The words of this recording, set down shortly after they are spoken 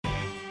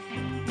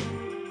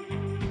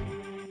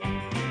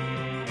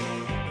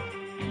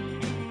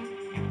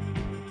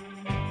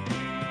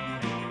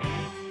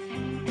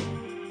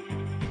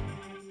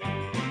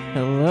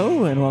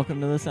Hello and welcome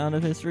to the Sound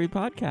of History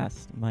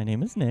podcast. My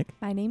name is Nick,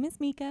 My name is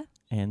Mika.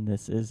 and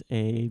this is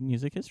a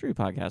music history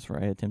podcast where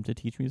I attempt to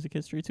teach music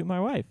history to my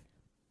wife.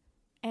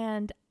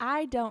 And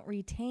I don't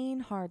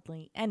retain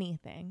hardly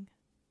anything.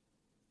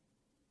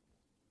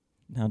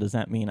 Now, does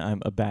that mean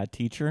I'm a bad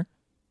teacher?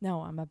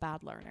 No, I'm a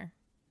bad learner.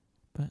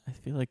 But I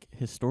feel like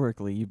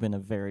historically you've been a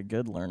very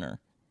good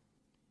learner.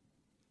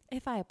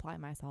 If I apply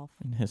myself.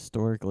 And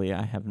historically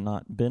I have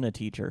not been a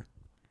teacher.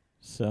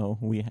 So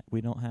we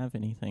don't have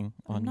anything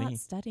on I'm not me.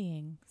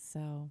 studying,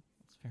 so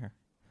That's fair.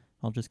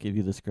 I'll just give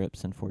you the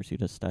scripts and force you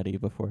to study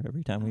before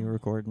every time we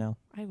record now.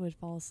 I would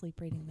fall asleep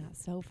reading that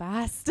so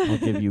fast. I'll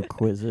give you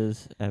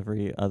quizzes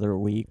every other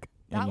week.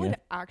 That and would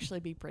actually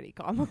be pretty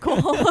comical.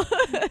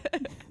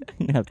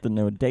 you have to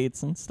know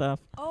dates and stuff.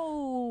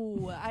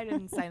 Oh, I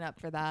didn't sign up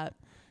for that.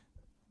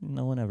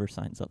 No one ever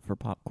signs up for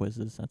pop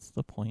quizzes. That's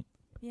the point.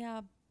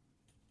 Yeah,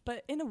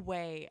 but in a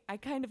way, I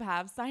kind of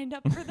have signed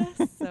up for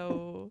this,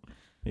 so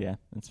Yeah,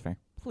 that's fair.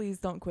 please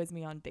don't quiz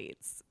me on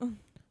dates.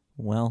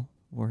 Well,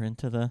 we're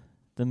into the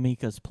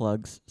Mika's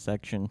plugs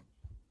section.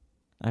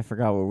 I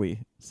forgot what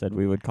we said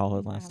we would call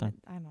it last time.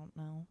 I don't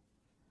know.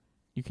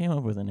 You came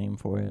up with a name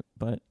for it,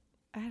 but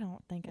I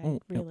don't think I Oh,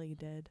 no. really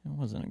did. it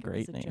wasn't a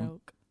great It was a name.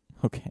 joke.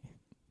 Okay.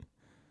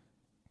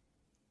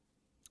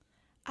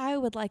 I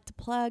would like to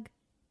plug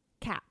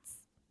cats.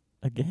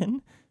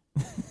 Again?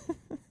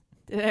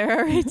 Did I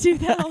already do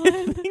that I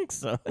one? think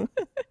so.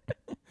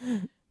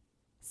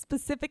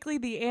 Specifically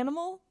the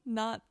animal,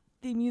 not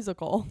the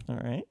musical. All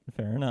right,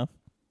 fair enough.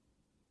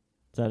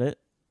 Is that it?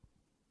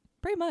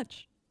 Pretty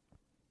much.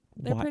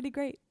 They're Why- pretty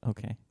great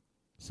Okay.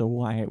 So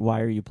why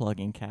are you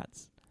plugging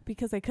cats?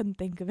 because I couldn't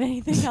think of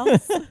anything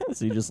else.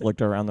 So you just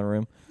looked around the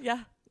room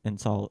Yeah. and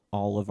saw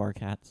all of our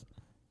cats?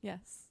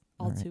 Yes.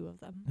 All Alright. two of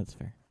them. That's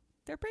fair.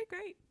 They're pretty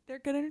great. They're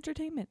good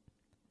entertainment.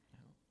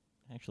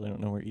 Actually, I don't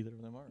know where either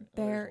of them are. Oh,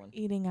 there's They're one.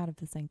 eating out of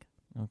the sink.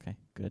 Okay,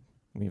 good.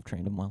 We have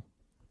trained them well.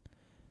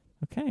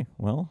 Okay,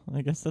 well,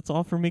 I guess that's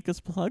all for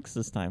Mika's plugs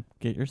this time.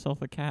 Get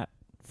yourself a cat.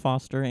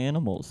 Foster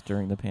animals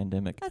during the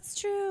pandemic. That's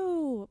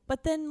true.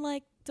 But then,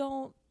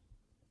 don't,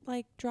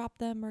 drop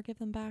them or give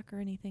them back or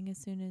anything as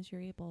soon as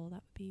you're able.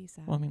 That would be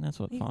sad. Well, I mean, that's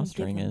what You can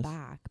fostering give them is.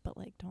 back, but,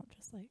 don't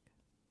just,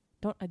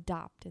 don't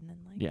adopt and then,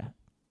 Yeah.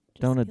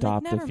 just Don't be like,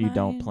 adopt if "Never you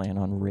don't mind." plan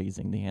on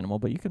raising the animal,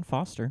 but you can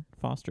foster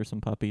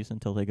some puppies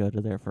until they go to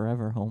their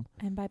forever home.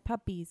 And by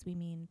puppies, we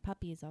mean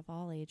puppies of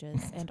all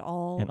ages and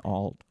all And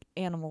all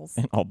animals.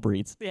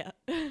 breeds. Yeah.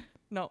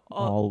 No,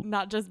 all-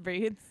 not just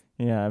breeds.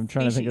 Yeah, I'm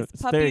trying to think of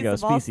Species. there you go,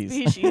 Puppies of all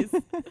species. species.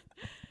 Okay.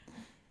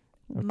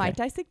 Might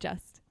I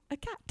suggest a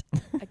cat?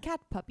 A cat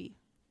puppy.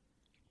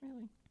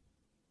 Really?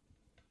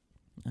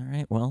 All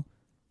right. Well,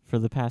 for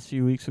the past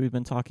few weeks, we've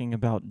been talking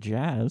about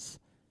jazz.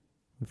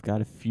 We've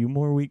got a few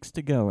more weeks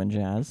to go in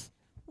jazz.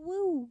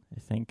 Woo. I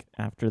think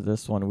after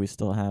this one, we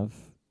still have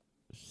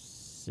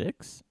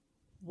 6.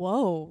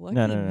 Whoa. Look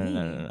No, at no,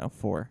 me. no.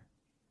 4.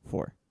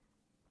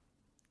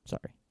 Sorry.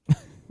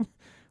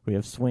 We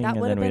have swing That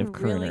and would then have we been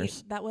have really.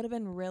 crooners. That would have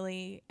been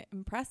really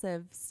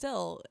impressive.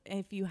 Still,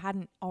 if you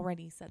hadn't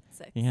already said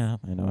 6. Yeah,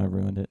 I know I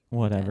ruined it.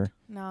 Whatever.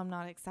 Now I'm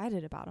not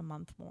excited about a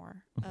month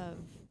more of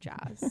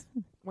jazz,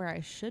 where I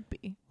should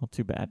be. Well,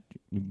 too bad.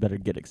 You better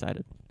get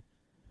excited.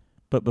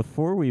 But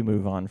before we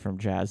move on from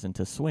jazz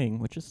into swing,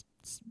 which is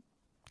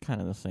kind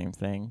of the same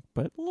thing,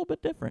 but a little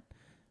bit different,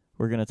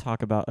 we're going to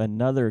talk about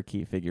another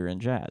key figure in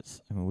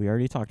jazz. I mean, we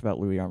already talked about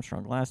Louis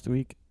Armstrong last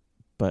week,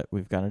 but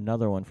we've got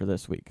another one for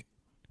this week,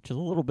 which is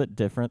a little bit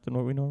different than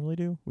what we normally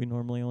do. We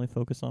normally only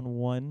focus on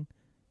one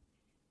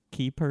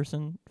key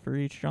person for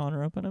each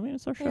genre, but I mean,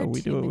 it's our There show. are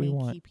We too do what we many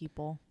want. key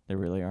people. They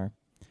really are.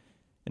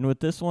 And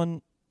with this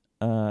one,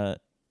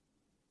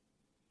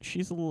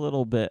 she's a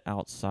little bit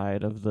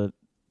outside of the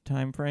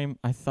time frame.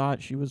 I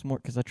thought she was more,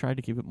 because I tried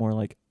to keep it more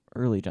like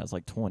early jazz,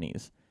 like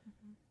 20s.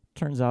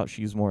 Turns out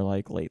she's more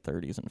like late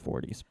 30s and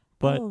 40s.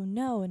 But oh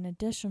no, an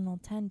additional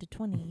 10 to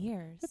 20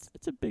 years.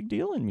 it's a big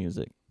deal in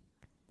music.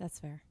 That's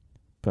fair.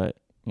 But,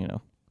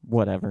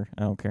 whatever.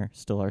 I don't care.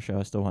 Still our show.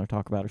 I still want to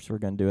talk about her, so we're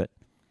going to do it.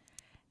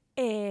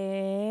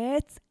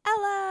 It's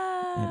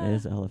Ella. It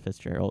is Ella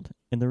Fitzgerald.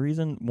 And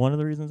one of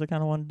the reasons I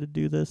kind of wanted to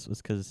do this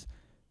was because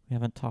we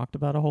haven't talked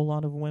about a whole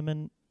lot of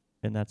women,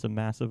 and that's a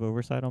massive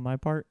oversight on my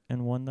part,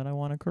 and one that I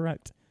want to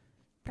correct.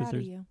 Because Proud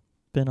of there's you.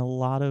 been a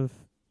lot of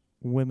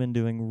women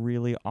doing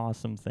really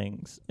awesome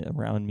things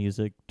around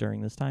music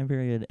during this time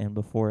period and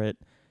before it,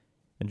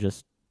 and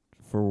just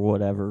for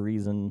whatever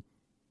reason,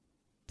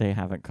 they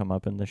haven't come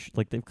up in the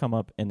they've come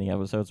up in the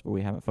episodes, but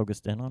we haven't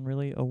focused in on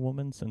really a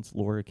woman since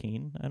Laura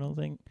Keane, I don't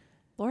think.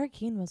 Laura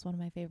Keane was one of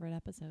my favorite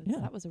episodes. Yeah.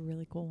 That was a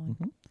really cool one.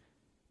 Mm-hmm.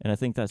 And I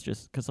think that's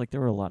just because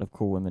there were a lot of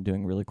cool women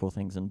doing really cool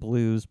things in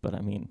blues, but I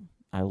mean,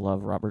 I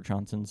love Robert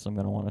Johnson, so I'm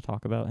going to want to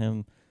talk about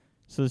him.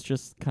 So it's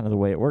just kind of the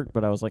way it worked,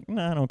 but I was like,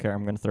 nah, I don't care.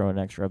 I'm going to throw an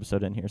extra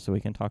episode in here so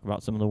we can talk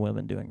about some of the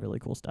women doing really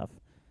cool stuff.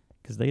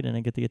 Because they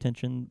didn't get the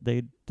attention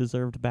they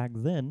deserved back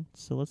then,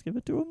 so let's give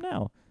it to them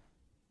now.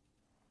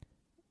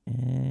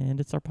 And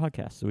it's our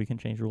podcast, so we can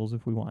change rules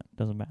if we want.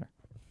 Doesn't matter.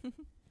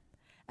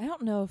 I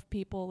don't know if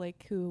people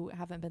like who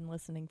haven't been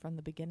listening from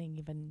the beginning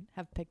even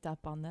have picked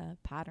up on the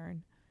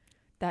pattern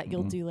that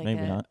you'll do like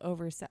maybe a not.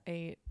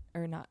 oversight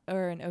or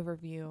an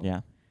overview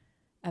Yeah.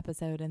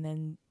 episode and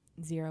then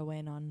zero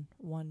in on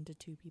 1 to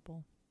 2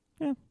 people.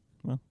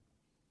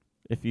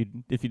 If you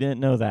didn't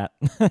know that,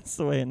 that's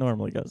the way it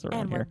normally goes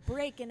around And here. we're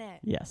breaking it.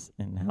 Yes,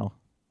 and now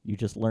you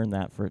just learned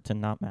that for it to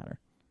not matter.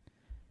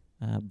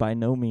 By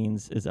no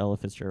means is Ella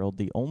Fitzgerald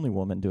the only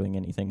woman doing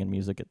anything in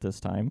music at this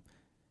time.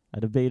 I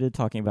debated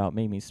talking about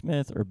Mamie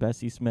Smith or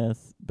Bessie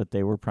Smith, but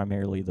they were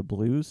primarily the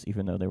blues,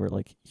 even though they were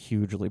like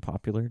hugely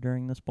popular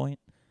during this point.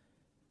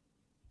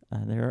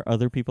 There are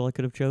other people I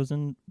could have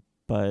chosen,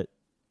 but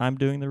I'm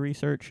doing the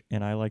research,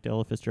 and I liked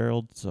Ella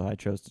Fitzgerald, so I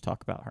chose to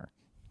talk about her.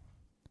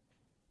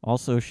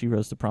 Also, she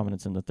rose to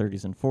prominence in the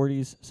 30s and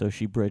 40s, so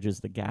she bridges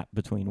the gap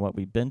between what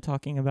we've been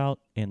talking about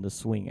and the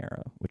swing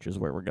era, which is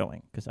where we're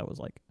going, because that was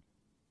like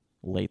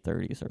late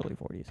 30s, early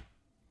 40s.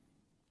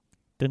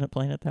 Didn't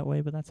plan it that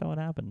way, but that's how it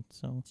happened.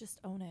 So, Just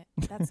own it.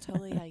 That's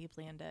totally how you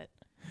planned it.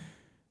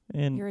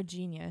 and You're a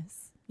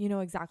genius. You know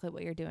exactly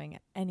what you're doing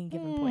at any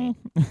given point.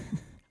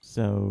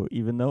 So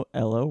even though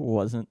Ella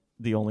wasn't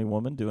the only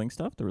woman doing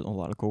stuff, there was a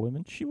lot of cool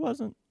women. She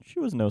was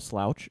no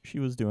slouch. She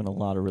was doing a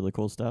lot of really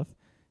cool stuff.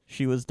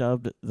 She was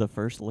dubbed the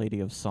First Lady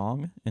of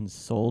Song and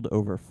sold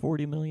over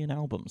 40 million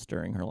albums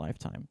during her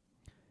lifetime.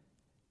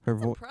 Her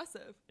That's voice,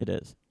 impressive. it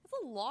is. That's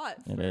a lot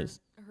It for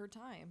is. her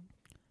time.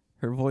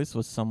 Her voice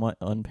was somewhat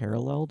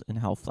unparalleled in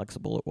how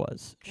flexible it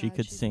was. She God,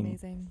 could she's sing.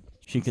 Amazing.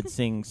 She could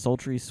sing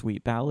sultry,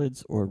 sweet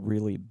ballads or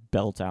really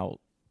belt out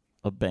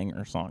a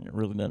banger song. It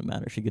really didn't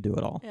matter. She could do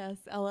it all. Yes,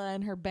 Ella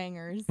and her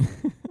bangers.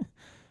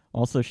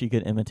 Also, she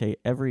could imitate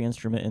every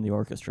instrument in the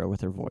orchestra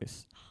with her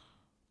voice.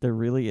 There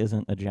really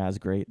isn't a jazz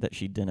great that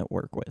she didn't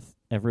work with.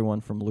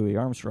 Everyone from Louis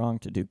Armstrong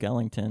to Duke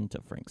Ellington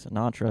to Frank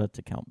Sinatra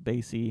to Count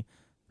Basie,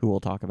 who we'll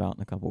talk about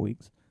in a couple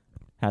weeks,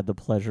 had the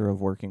pleasure of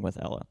working with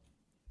Ella.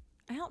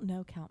 I don't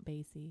know Count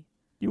Basie.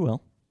 You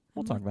will.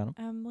 We'll I'm talk about him.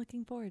 I'm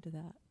looking forward to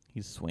that.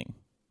 He's swing.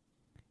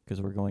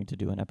 Because we're going to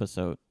do an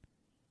episode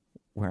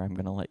where I'm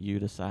going to let you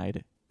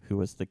decide who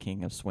was the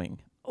king of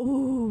swing.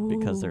 Ooh.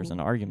 Because there's an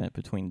argument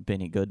between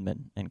Benny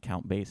Goodman and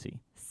Count Basie.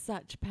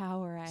 Such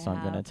power I So have.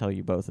 I'm going to tell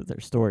you both of their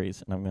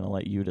stories, and I'm going to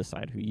let you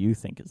decide who you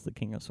think is the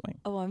king of swing.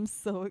 Oh, I'm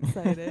so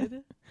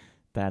excited.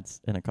 That's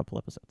in a couple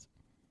episodes.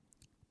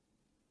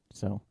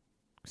 So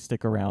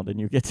stick around and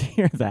you get to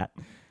hear that.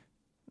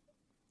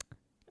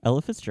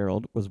 Ella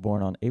Fitzgerald was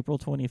born on April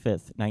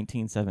 25th,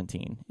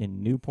 1917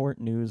 in Newport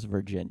News,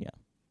 Virginia.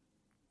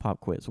 Pop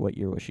quiz, what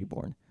year was she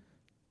born?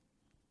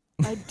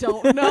 I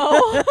don't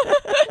know.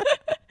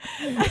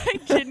 I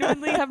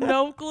genuinely have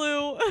no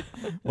clue.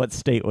 What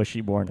state was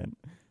she born in?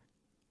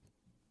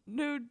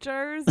 New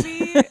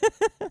Jersey?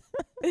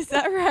 Is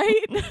that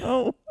right?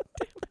 No.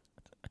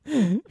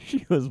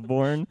 She was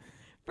born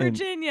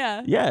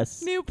Virginia.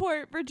 Yes.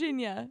 Newport,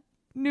 Virginia.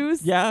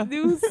 Yeah.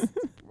 New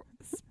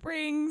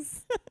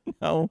Springs.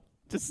 No,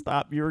 just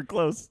stop. You were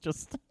close.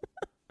 Just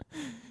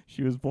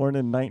She was born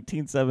in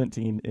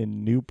 1917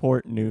 in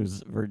Newport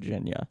News,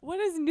 Virginia. What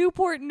is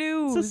Newport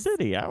News? It's a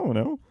city. I don't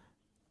know.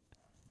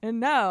 And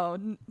now,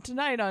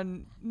 tonight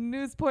on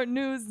Newsport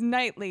News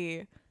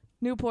Nightly.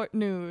 Newport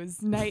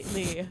News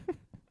Nightly.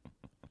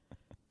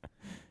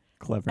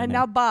 Clever And name.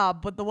 now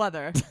Bob with the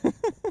weather.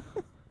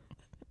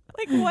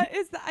 Like, what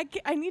is that?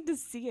 I need to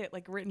see it,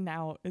 like, written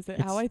out. Is it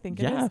how I think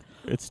it Yeah, is?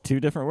 it's two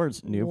different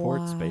words.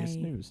 Newport Space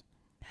Why? News.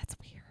 That's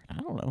weird.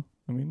 I don't know.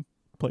 I mean,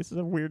 places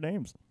have weird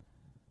names.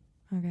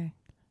 Okay.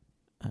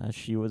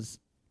 She was...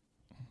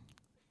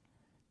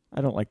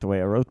 I don't like the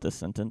way I wrote this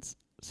sentence,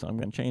 so I'm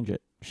going to change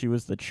it. She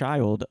was the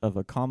child of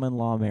a common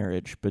law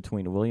marriage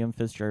between William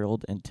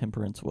Fitzgerald and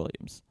Temperance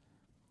Williams.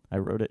 I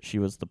wrote it, she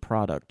was the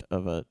product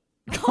of a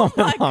common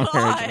my law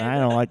marriage, and God. I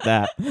don't like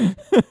that.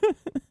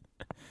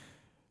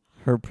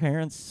 Her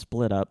parents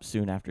split up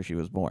soon after she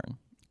was born.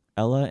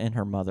 Ella and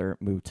her mother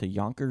moved to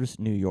Yonkers,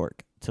 New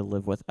York, to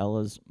live with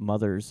Ella's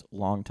mother's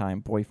longtime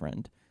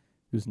boyfriend,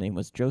 whose name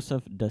was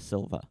Joseph Da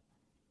Silva.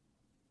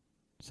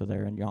 So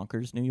they're in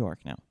Yonkers, New York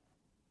now.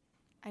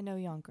 I know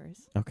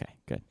Yonkers. Okay,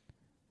 good.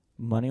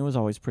 Money was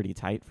always pretty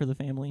tight for the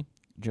family.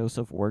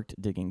 Joseph worked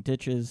digging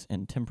ditches,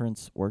 and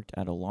Temperance worked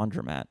at a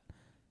laundromat.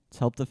 To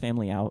help the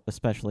family out,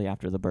 especially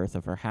after the birth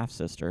of her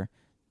half-sister,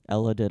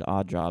 Ella did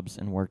odd jobs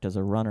and worked as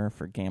a runner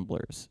for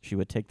gamblers. She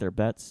would take their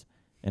bets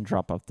and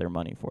drop off their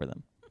money for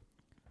them.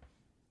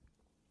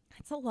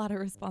 That's a lot of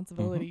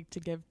responsibility to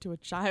give to a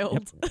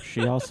child. Yep.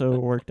 She also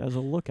worked as a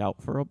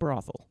lookout for a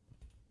brothel.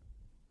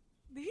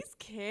 These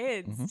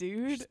kids, Mhm.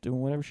 dude. She's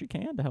doing whatever she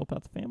can to help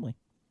out the family.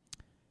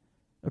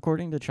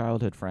 According to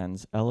childhood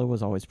friends, Ella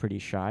was always pretty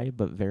shy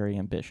but very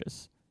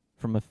ambitious.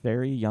 From a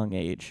very young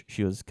age,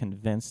 she was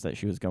convinced that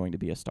she was going to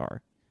be a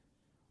star.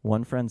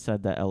 One friend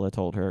said that Ella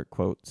told her,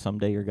 quote,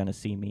 "Someday you're going to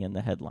see me in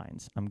the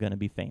headlines. I'm going to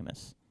be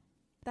famous."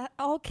 That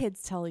all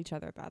kids tell each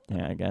other that. Though.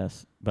 Yeah, I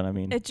guess. But I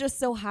mean, It just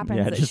so happens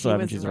Yeah, it that just she so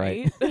happens was she's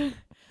right. right.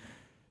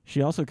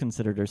 she also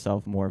considered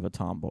herself more of a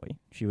tomboy.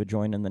 She would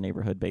join in the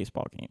neighborhood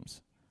baseball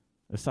games.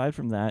 Aside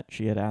from that,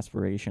 she had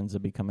aspirations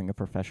of becoming a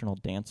professional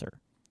dancer.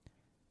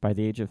 By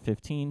the age of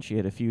 15, she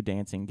had a few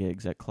dancing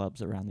gigs at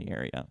clubs around the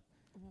area.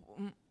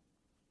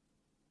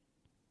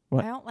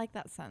 What? I don't like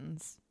that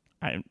sentence.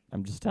 I'm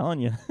just telling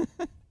you.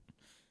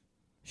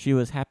 She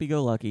was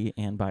happy-go-lucky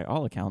and, by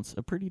all accounts,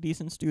 a pretty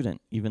decent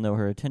student, even though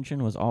her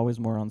attention was always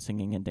more on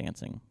singing and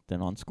dancing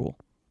than on school.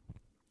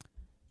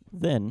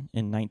 Then,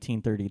 in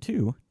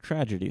 1932,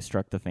 tragedy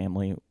struck the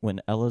family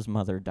when Ella's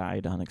mother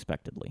died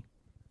unexpectedly.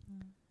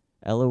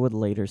 Ella would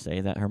later say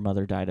that her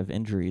mother died of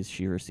injuries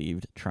she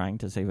received trying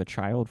to save a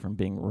child from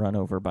being run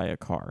over by a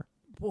car.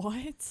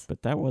 What?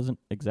 But that wasn't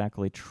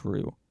exactly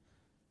true.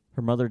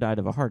 Her mother died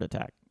of a heart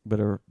attack, but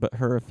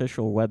her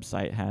official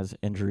website has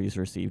injuries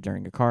received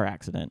during a car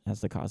accident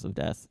as the cause of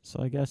death.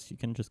 So I guess you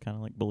can just kind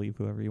of like believe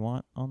whoever you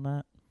want on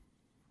that.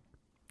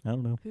 I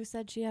don't know. Who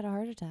said she had a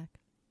heart attack?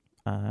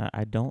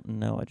 I don't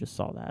know. I just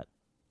saw that.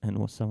 And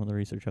with some of the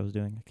research I was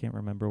doing, I can't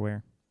remember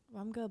where.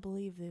 Well, I'm going to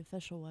believe the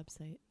official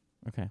website.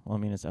 Okay. Well, I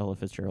mean, it's Ella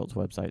Fitzgerald's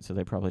website, so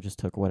they probably just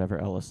took whatever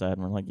Ella said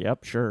and were like,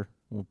 yep, sure,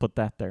 we'll put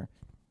that there.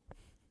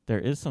 There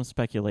is some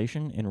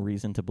speculation and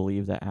reason to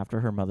believe that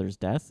after her mother's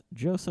death,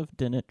 Joseph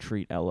didn't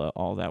treat Ella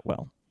all that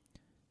well.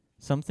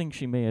 Some think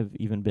she may have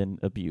even been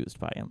abused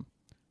by him.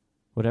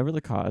 Whatever the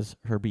cause,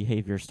 her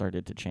behavior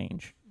started to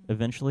change.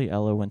 Eventually,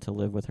 Ella went to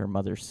live with her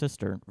mother's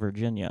sister,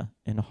 Virginia,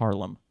 in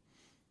Harlem.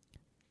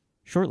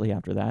 Shortly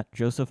after that,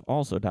 Joseph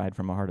also died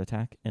from a heart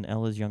attack, and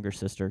Ella's younger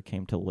sister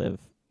came to live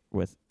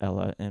with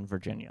Ella and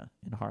Virginia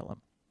in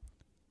Harlem.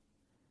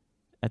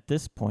 At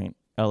this point,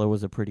 Ella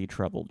was a pretty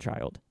troubled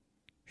child.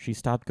 She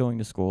stopped going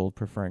to school,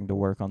 preferring to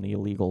work on the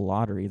illegal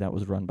lottery that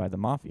was run by the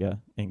mafia,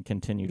 and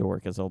continue to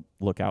work as a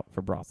lookout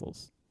for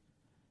brothels.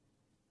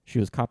 She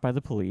was caught by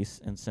the police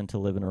and sent to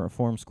live in a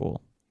reform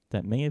school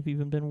that may have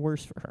even been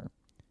worse for her.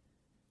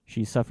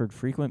 She suffered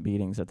frequent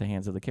beatings at the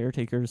hands of the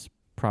caretakers,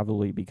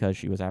 probably because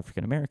she was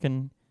African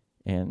American,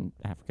 and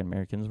African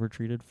Americans were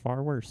treated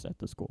far worse at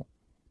the school.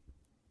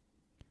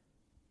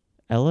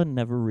 Ella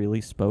never really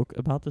spoke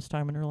about this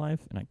time in her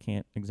life, and I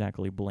can't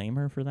exactly blame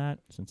her for that,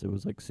 since it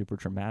was like super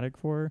traumatic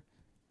for her.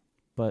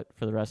 But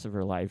for the rest of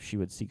her life, she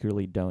would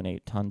secretly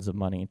donate tons of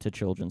money to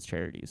children's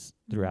charities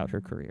throughout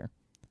her career.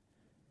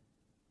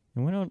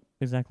 And we don't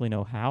exactly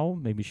know how.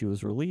 Maybe she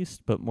was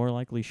released, but more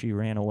likely she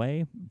ran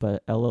away.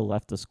 But Ella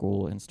left the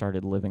school and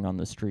started living on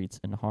the streets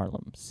in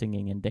Harlem,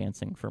 singing and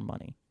dancing for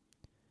money.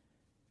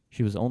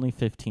 She was only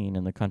 15,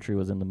 and the country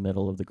was in the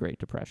middle of the Great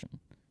Depression.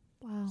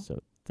 Wow.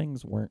 So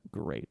things weren't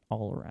great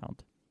all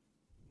around.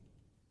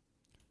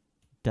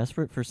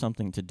 Desperate for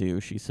something to do,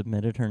 she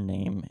submitted her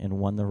name and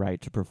won the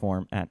right to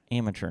perform at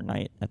Amateur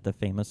Night at the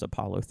famous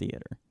Apollo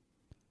Theater.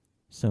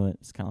 So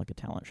it's kind of like a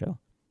talent show.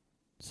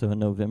 So in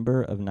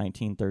November of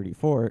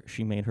 1934,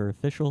 she made her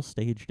official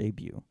stage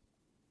debut.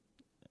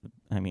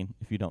 I mean,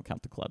 if you don't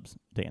count the clubs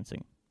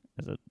dancing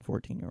as a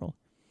 14-year-old.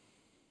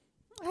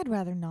 I'd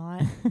rather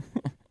not.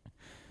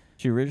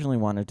 She originally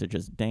wanted to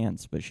just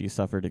dance, but she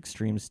suffered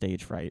extreme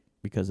stage fright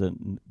because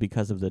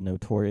of the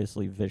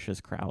notoriously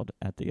vicious crowd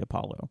at the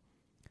Apollo.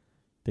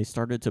 They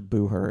started to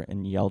boo her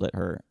and yelled at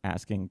her,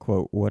 asking,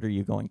 quote, "What are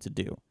you going to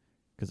do?"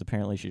 Because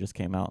apparently she just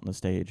came out on the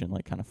stage and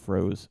like kind of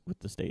froze with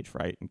the stage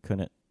fright and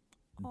couldn't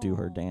do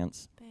her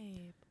dance.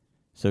 Babe.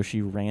 So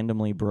she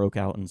randomly broke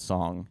out in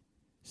song,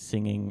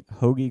 singing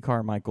Hoagy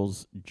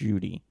Carmichael's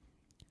Judy,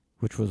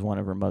 which was one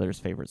of her mother's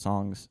favorite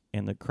songs,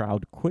 and the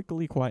crowd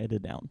quickly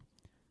quieted down.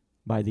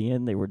 By the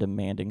end, they were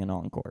demanding an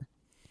encore.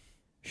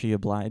 She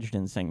obliged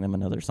and sang them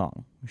another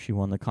song. She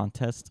won the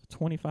contest's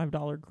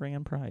 $25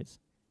 grand prize.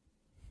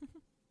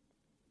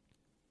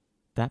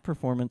 That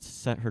performance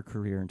set her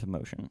career into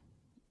motion.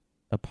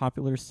 A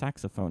popular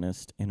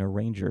saxophonist and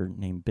arranger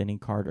named Benny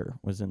Carter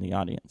was in the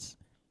audience.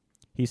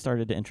 He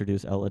started to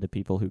introduce Ella to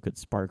people who could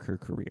spark her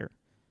career.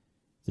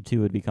 The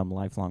two would become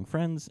lifelong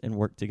friends and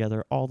work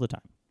together all the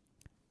time.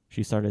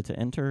 She started to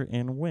enter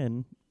and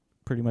win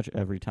pretty much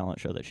every talent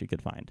show that she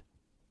could find.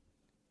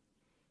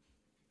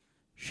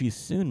 She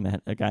soon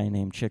met a guy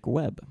named Chick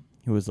Webb,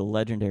 who was a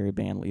legendary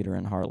band leader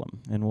in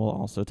Harlem, and we'll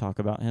also talk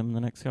about him in the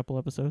next couple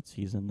episodes.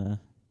 He's in the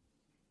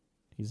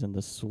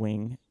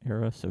swing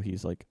era, so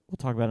he's like, we'll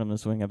talk about him in the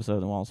swing episode,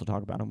 and we'll also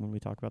talk about him when we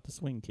talk about the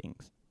Swing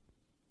Kings.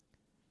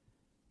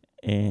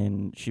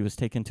 And she was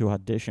taken to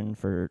audition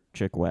for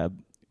Chick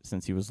Webb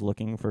since he was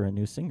looking for a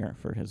new singer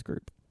for his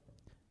group.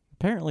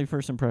 Apparently,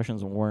 first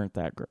impressions weren't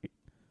that great.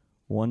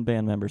 One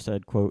band member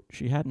said, quote,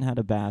 "She hadn't had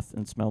a bath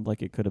and smelled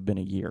like it could have been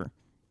a year."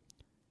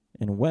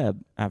 And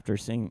Webb, after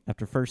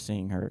first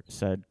seeing her,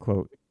 said,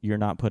 quote, "You're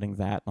not putting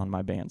that on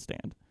my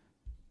bandstand."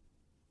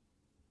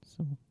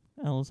 So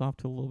Ella's off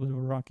to a little bit of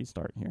a rocky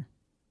start here.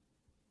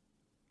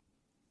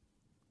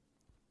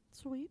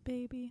 Sweet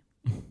baby.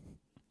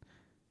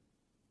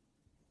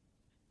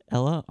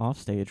 Ella,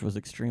 offstage, was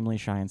extremely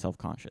shy and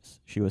self-conscious.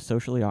 She was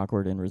socially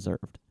awkward and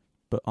reserved.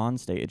 But on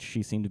stage,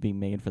 she seemed to be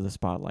made for the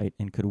spotlight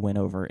and could win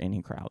over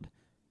any crowd.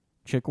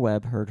 Chick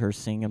Webb heard her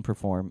sing and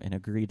perform and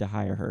agreed to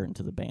hire her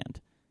into the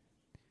band.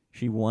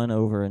 She won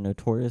over a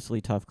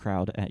notoriously tough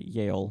crowd at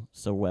Yale,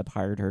 so Webb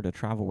hired her to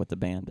travel with the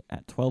band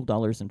at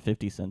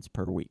 $12.50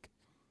 per week,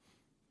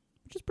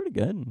 which is pretty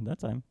good at that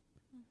time.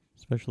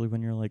 especially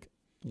when you're like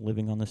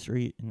living on the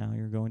street and now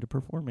you're going to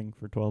performing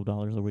for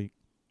 $12 a week.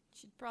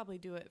 She'd probably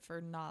do it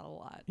for not a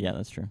lot. Yeah,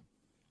 that's true.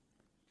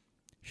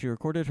 She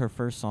recorded her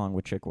first song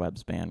with Chick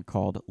Webb's band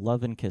called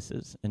Love and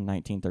Kisses in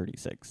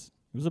 1936.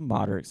 It was a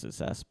moderate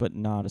success, but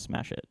not a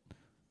smash hit.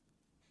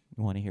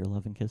 You want to hear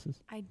Love and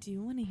Kisses? I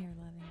do want to hear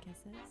Love and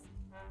Kisses.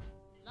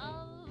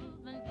 Love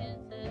and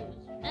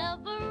kisses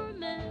never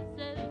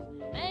misses,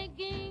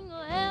 making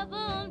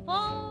heaven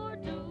for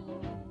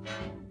two.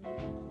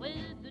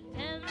 With the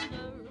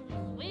tender,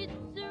 sweet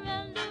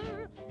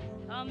surrender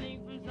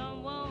coming from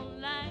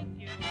someone like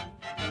you.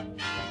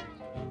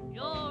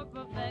 Your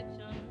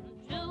perfection,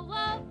 true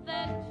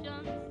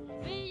affection,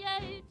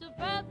 creates a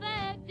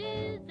perfect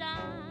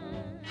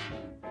design.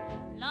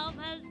 Love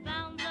has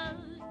found us,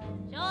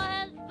 joy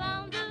has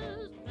found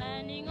us,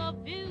 planning a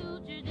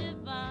future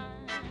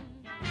divine.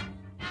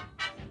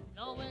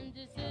 No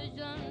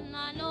indecision,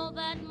 I know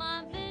that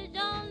my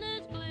vision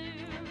is clear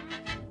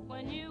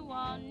when you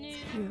are near.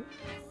 Cute.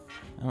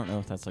 I don't know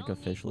if that's like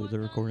officially the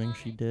recording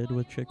she did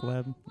with Chick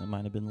Webb. That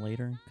might have been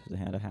later because they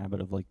had a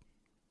habit of like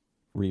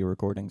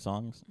re-recording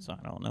songs. So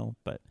I don't know,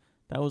 but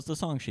that was the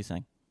song she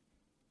sang.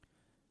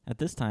 At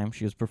this time,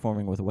 she was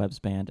performing with Webb's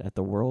band at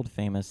the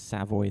world-famous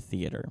Savoy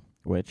Theater,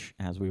 which,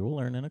 as we will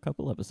learn in a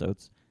couple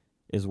episodes,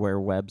 is where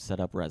Webb set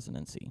up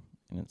residency.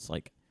 And it's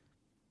like,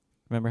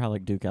 remember how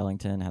like Duke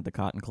Ellington had the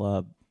Cotton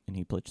Club and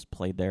he just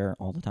played there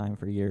all the time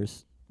for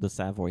years? The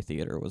Savoy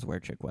Theater was where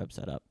Chick Webb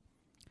set up.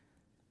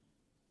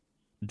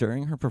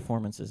 During her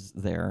performances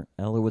there,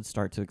 Ella would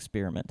start to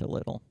experiment a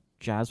little.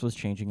 Jazz was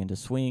changing into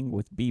swing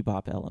with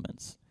bebop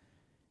elements,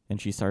 and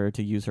she started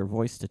to use her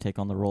voice to take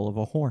on the role of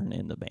a horn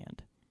in the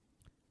band.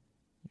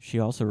 She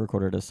also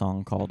recorded a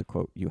song called,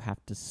 quote, You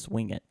Have to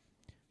Swing It,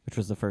 which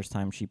was the first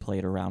time she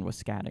played around with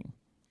scatting.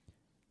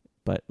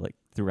 But like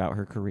throughout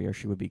her career,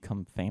 she would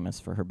become famous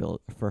for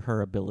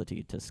her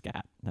ability to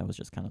scat. That was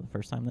just kind of the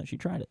first time that she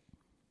tried it.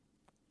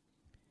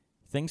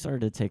 Things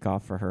started to take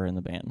off for her in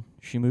the band.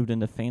 She moved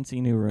into fancy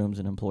new rooms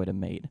and employed a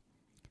maid. It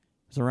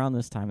was around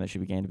this time that she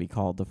began to be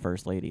called the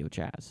First Lady of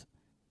Jazz.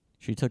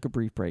 She took a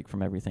brief break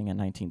from everything in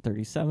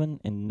 1937,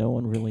 and no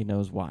one really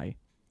knows why.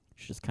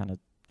 She just kind of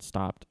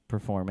stopped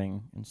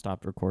performing and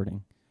stopped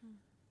recording.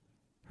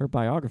 Her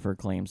biographer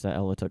claims that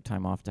Ella took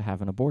time off to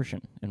have an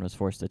abortion and was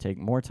forced to take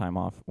more time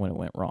off when it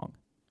went wrong.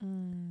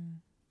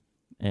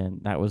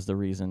 And that was the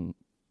reason,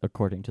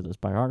 according to this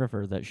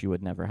biographer, that she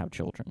would never have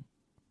children.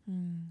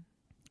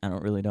 I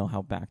don't really know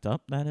how backed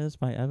up that is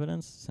by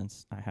evidence,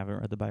 since I haven't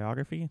read the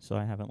biography, so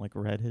I haven't like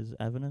read his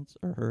evidence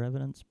or her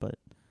evidence, but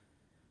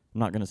I'm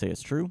not going to say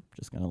it's true.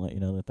 Just going to let you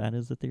know that that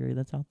is the theory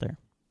that's out there.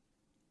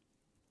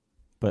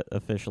 But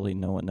officially,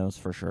 no one knows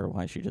for sure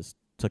why she just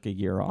took a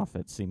year off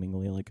at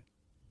seemingly like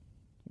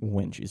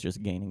when she's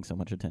just gaining so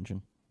much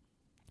attention.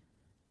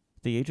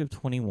 At the age of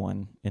 21,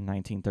 in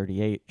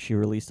 1938, she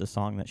released a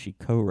song that she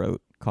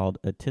co-wrote called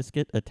A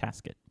Tisket, a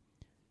Tasket,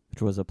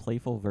 which was a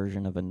playful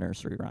version of a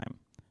nursery rhyme.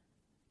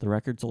 The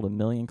record sold 1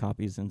 million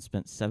copies and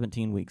spent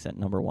 17 weeks at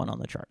number 1 on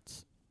the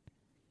charts.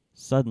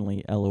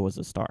 Suddenly, Ella was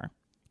a star.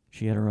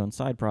 She had her own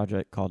side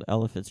project called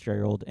Ella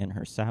Fitzgerald and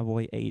her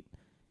Savoy 8,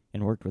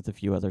 and worked with a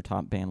few other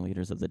top band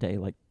leaders of the day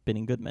like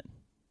Benny Goodman,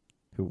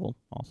 who we'll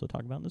also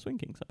talk about in the Swing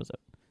Kings episode.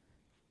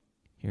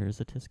 Here's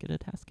A Tisket, a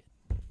Tasket.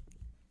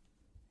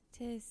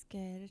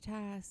 Tisket, a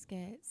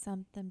tasket,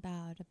 something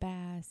about a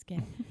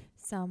basket.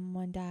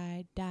 Someone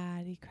died,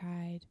 daddy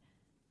cried.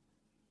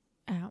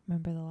 I don't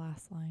remember the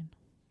last line.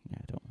 Yeah,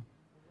 I don't.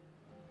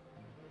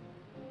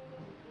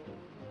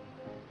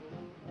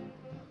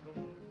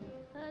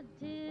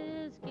 A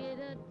tisket,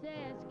 a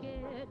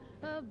tasket,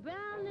 a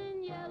brown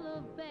and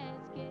yellow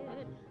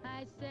basket.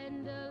 I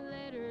send a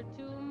letter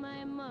to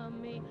my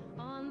mummy.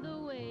 On the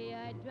way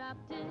I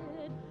dropped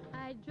it.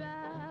 I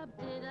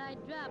dropped it, I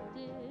dropped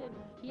it.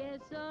 Yes,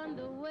 on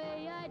the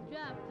way I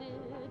dropped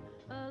it.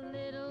 A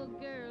little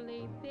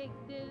girlie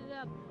picked it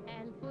up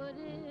and put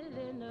it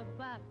in her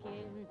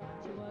pocket.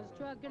 She was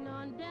trucking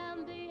on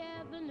down the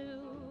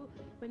avenue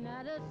with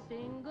not a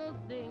single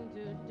thing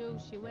to do.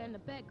 She went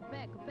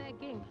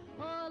a-pecking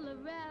all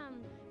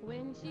around.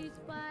 When she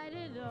spied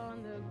it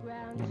on the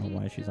ground, I don't know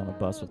why she's on a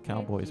bus with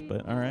cowboys,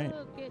 but all right.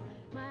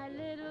 My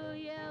little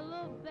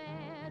yellow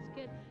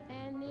basket,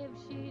 and if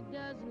she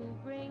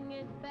doesn't bring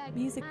it back,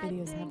 Music I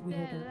videos have think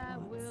weirder that I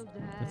will plots.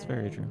 die. That's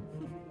very true.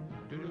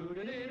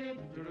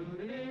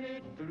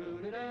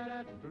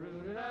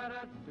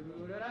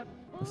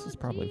 This is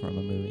probably from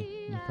a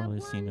movie. You've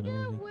probably seen it in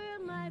a movie. Where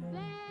my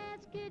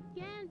basket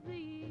can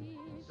be.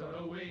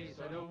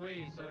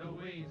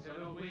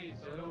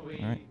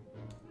 All right.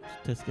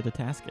 Tisket, a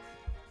Tasket.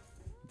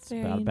 It's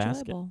Very about a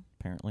basket, enjoyable.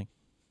 apparently.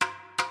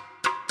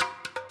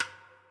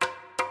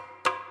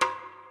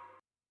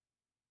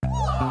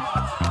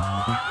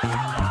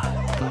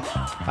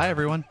 Hi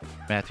everyone,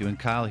 Matthew and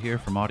Kyle here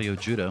from Audio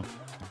Judo.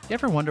 You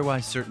ever wonder why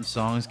certain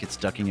songs get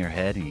stuck in your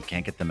head and you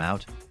can't get them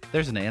out?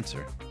 There's an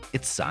answer.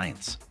 It's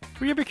science.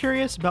 Were you ever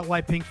curious about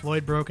why Pink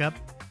Floyd broke up?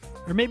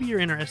 Or maybe you're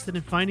interested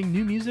in finding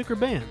new music or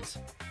bands?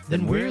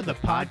 Then we're the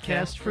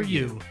podcast for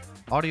you.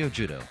 Audio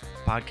Judo,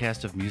 a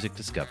podcast of music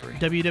discovery,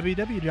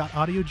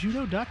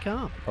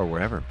 www.audiojudo.com. or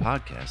wherever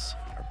podcasts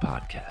are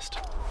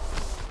podcast.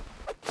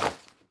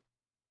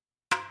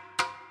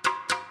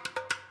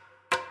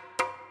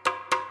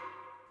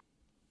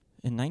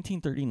 In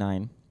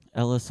 1939,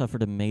 Ella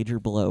suffered a major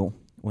blow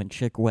when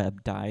Chick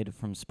Webb died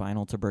from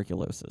spinal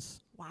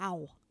tuberculosis.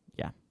 Wow.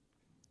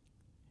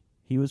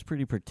 He was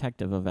pretty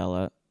protective of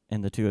Ella,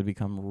 and the two had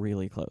become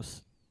really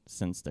close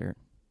since their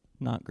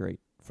not great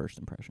first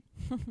impression.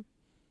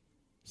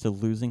 So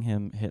losing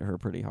him hit her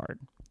pretty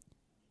hard.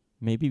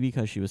 Maybe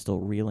because she was still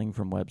reeling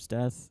from Webb's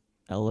death,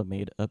 Ella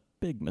made a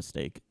big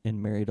mistake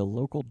and married a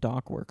local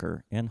dock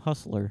worker and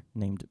hustler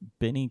named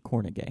Benny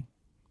Cornegay.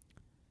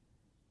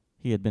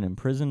 He had been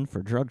imprisoned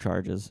for drug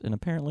charges and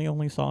apparently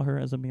only saw her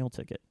as a meal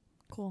ticket.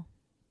 Cool.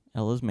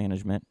 Ella's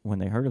management, when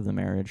they heard of the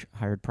marriage,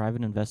 hired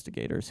private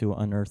investigators who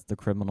unearthed the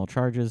criminal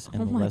charges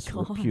and Oh the my less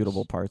gosh.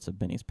 reputable parts of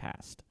Benny's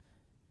past.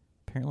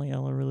 Apparently,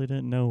 Ella really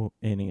didn't know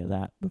any of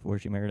that before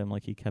she married him.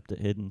 Like, he kept it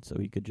hidden so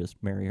he could just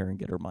marry her and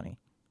get her money.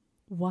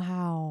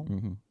 Wow.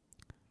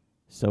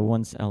 So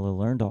once Ella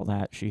learned all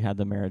that, she had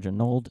the marriage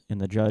annulled,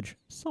 and the judge,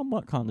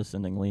 somewhat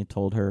condescendingly,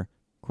 told her,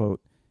 quote,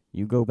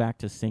 "You go back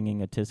to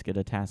singing a tisket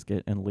a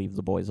tasket and leave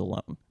the boys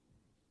alone,"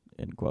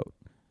 end quote.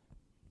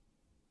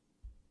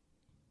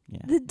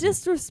 Yeah. The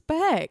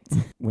disrespect.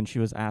 When she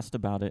was asked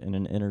about it in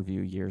an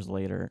interview years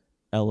later,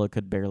 Ella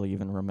could barely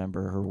even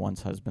remember her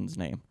once husband's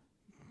name.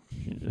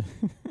 It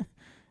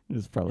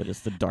was probably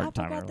just a dark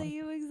time. I in her forgot that life.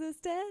 you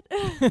existed.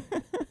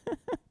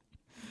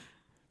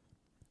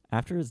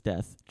 After his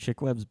death,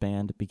 Chick Webb's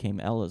band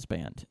became Ella's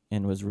band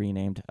and was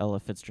renamed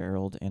Ella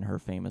Fitzgerald and Her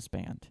Famous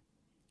Band.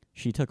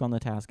 She took on the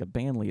task of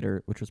band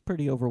leader, which was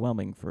pretty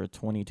overwhelming for a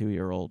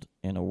 22-year-old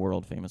in a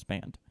world-famous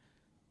band.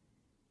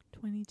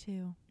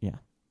 22. Yeah,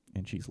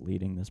 and she's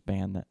leading this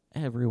band that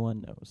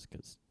everyone knows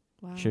because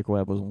Wow. Chick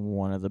Webb was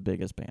one of the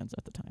biggest bands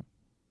at the time.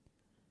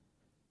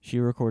 She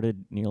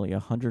recorded nearly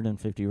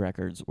 150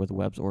 records with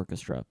Webb's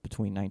orchestra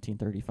between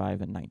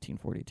 1935 and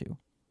 1942.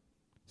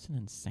 It's an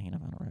insane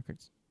amount of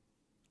records.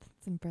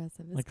 It's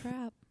impressive as Like,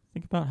 crap.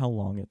 Think about how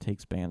long it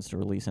takes bands to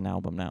release an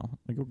album now.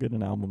 Like, you'll get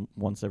an album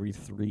once every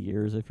 3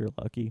 years if you're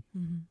lucky.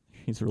 Mm-hmm.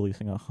 He's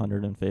releasing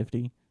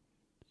 150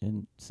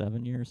 in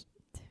 7 years.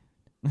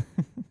 I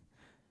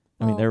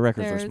mean, their Well,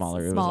 records were theirs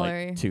smaller. It was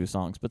smaller. like 2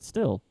 songs, but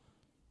still.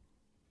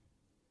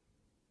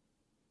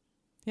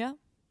 Yeah.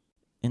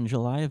 In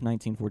July of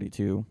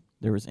 1942,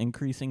 there was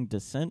increasing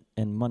dissent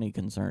and money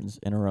concerns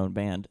in her own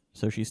band,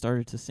 so she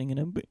started to sing in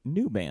a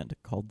new band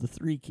called the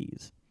Three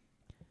Keys.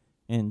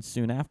 And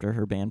soon after,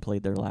 her band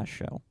played their last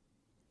show.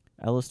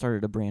 Ella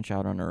started to branch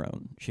out on her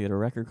own. She had a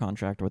record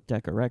contract with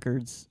Decca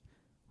Records,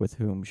 with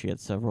whom she had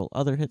several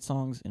other hit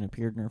songs and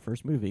appeared in her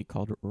first movie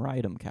called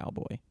Ride 'em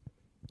Cowboy.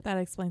 That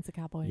explains the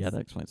Cowboys. Yeah,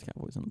 that explains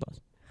Cowboys on the Bus.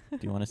 Do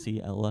you want to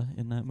see Ella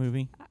in that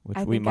movie? Which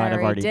I we think might I have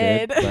already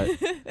did, did.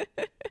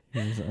 but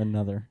here's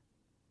another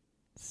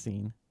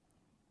scene.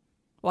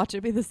 Watch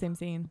it be the same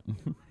scene.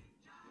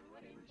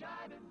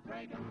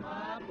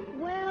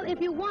 Well,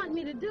 if you want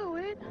me to do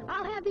it,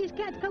 I'll have these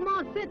cats come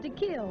on Fit to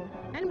Kill.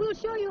 And we'll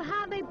show you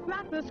how they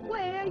rock the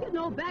square, you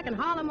know, back in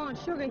Harlem on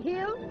Sugar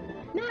Hill.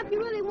 Now, if you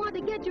really want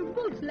to get your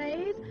boots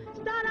laced,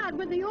 start out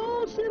with the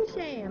old Shim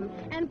Sham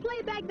and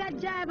play back that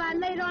jive I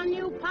laid on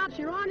you. Pops,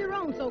 you're on your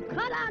own, so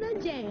cut out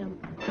and jam.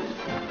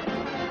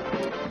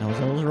 That was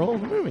Ella's role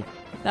in the movie.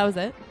 That was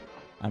it?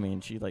 I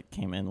mean, she like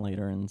came in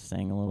later and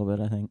sang a little bit,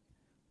 I think.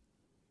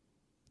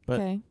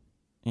 But Okay.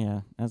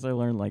 yeah, as I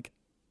learned, like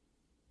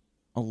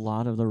a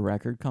lot of the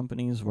record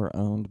companies were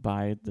owned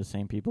by the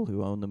same people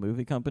who owned the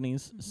movie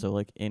companies. So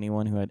like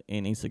anyone who had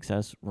any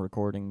success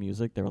recording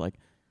music, they were like,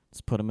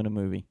 let's put them in a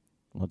movie.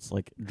 Let's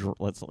like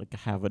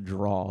have a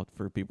draw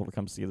for people to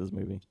come see this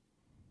movie.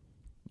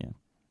 Yeah.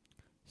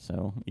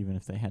 So even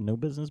if they had no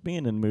business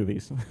being in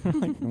movies,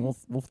 like, we'll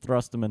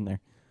thrust them in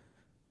there.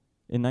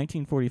 In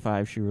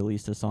 1945, she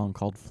released a song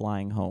called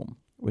Flying Home,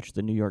 which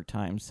the New York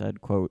Times said,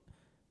 quote,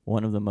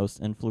 one of the most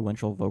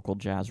influential vocal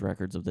jazz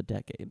records of the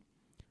decade.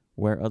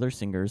 Where other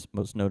singers,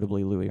 most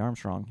notably Louis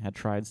Armstrong, had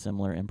tried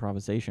similar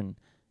improvisation,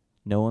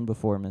 no one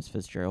before Miss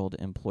Fitzgerald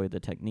employed the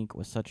technique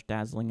with such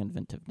dazzling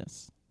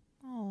inventiveness.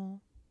 Oh.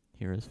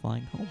 Here is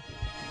Flying Home.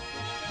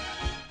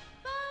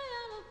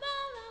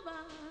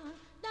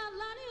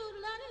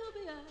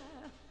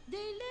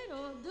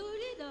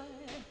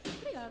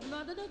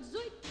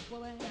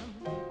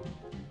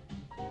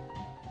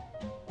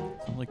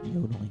 Sounds like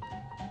yodeling.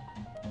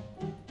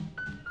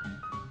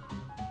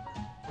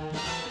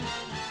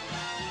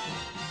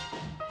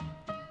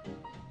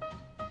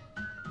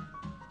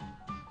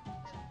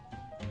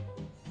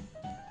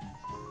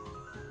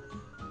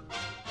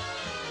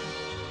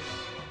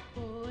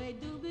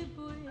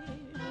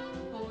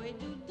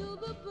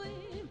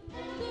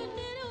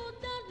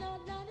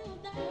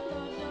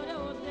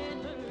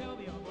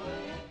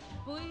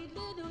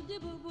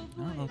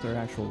 I don't know if there are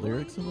actual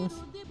lyrics in this,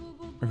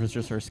 or if it's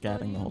just her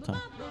scatting the whole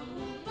time.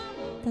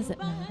 Does it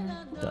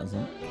matter?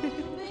 Doesn't.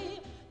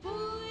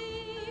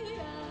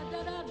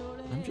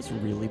 I'm just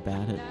really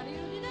bad at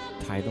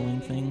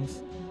titling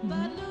things.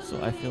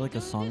 So I feel like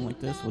a song like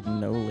this with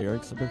no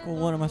lyrics, I'd be like, well,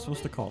 what am I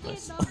supposed to call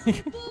this?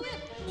 Just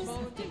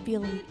have to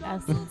feel the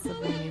essence of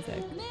the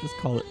music. Just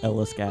call it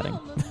Ella Scatting.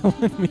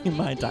 That would be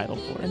my title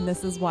for it. And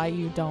this is why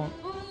you don't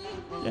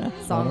Yeah.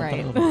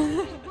 songwrite.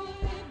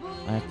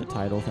 I have to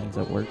title things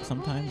at work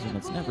sometimes, and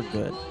it's never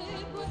good.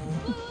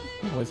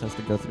 It always has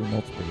to go through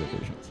multiple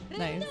revisions.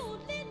 Nice.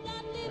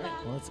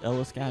 Well, it's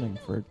Ella Scatting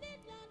for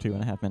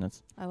 2.5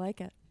 minutes. I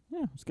like it.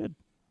 Yeah, it was good.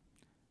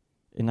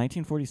 In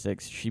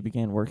 1946, she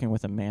began working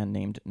with a man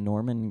named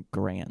Norman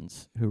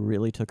Granz, who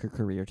really took her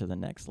career to the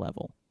next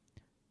level.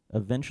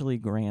 Eventually,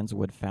 Granz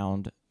would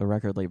found a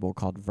record label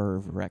called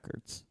Verve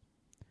Records.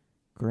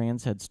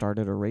 Granz had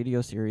started a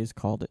radio series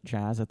called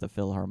Jazz at the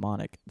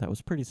Philharmonic that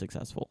was pretty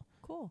successful.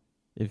 Cool.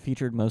 It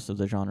featured most of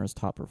the genre's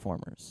top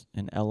performers,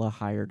 and Ella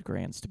hired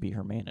Granz to be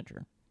her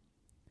manager.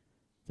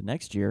 The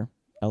next year,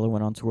 Ella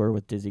went on tour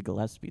with Dizzy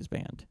Gillespie's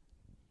band,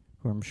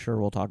 who I'm sure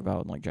we'll talk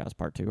about in like Jazz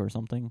Part 2 or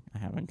something. I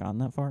haven't gotten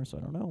that far, so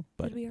I don't know.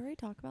 But Did we already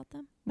talk about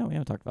them? no, we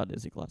haven't talked about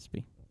Dizzy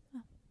Gillespie.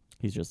 Oh.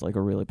 He's just like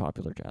a really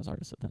popular jazz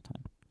artist at that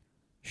time.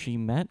 She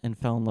met and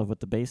fell in love with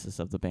the bassist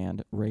of the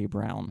band, Ray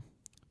Brown.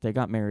 They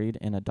got married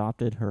and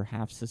adopted her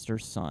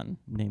half-sister's son,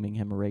 naming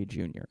him Ray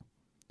Jr.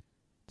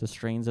 The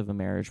strains of a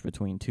marriage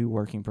between two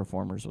working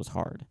performers was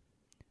hard.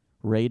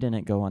 Ray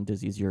didn't go on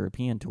Dizzy's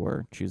European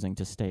tour, choosing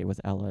to stay with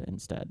Ella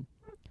instead.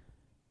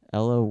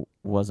 Ella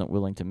wasn't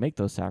willing to make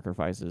those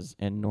sacrifices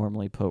and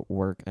normally put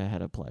work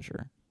ahead of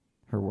pleasure.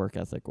 Her work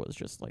ethic was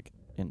just like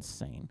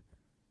insane.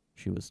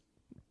 She was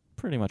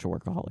pretty much a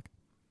workaholic.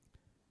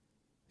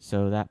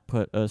 So that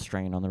put a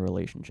strain on the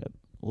relationship.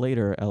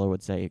 Later, Ella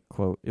would say,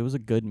 quote, "It was a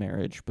good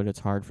marriage, but it's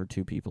hard for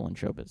two people in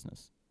show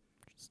business."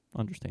 Which is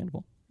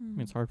understandable. I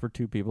mean, it's hard for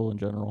two people in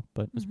general,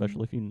 but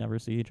especially if you never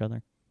see each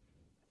other.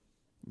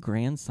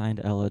 Grand signed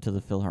Ella to the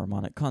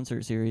Philharmonic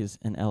concert series,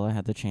 and Ella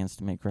had the chance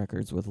to make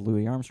records with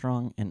Louis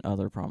Armstrong and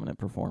other prominent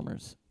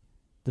performers.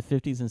 The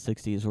 50s and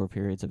 60s were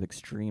periods of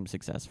extreme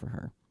success for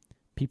her.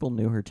 People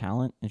knew her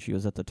talent, and she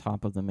was at the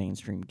top of the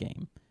mainstream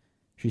game.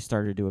 She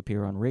started to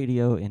appear on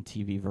radio and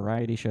TV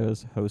variety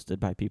shows hosted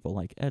by people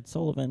like Ed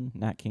Sullivan,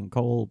 Nat King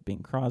Cole,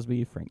 Bing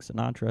Crosby, Frank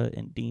Sinatra,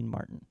 and Dean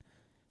Martin.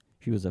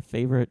 She was a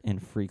favorite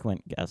and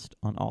frequent guest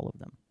on all of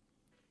them,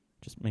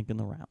 just making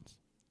the rounds.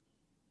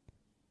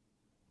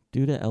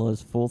 Due to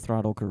Ella's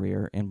full-throttle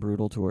career and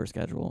brutal tour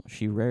schedule,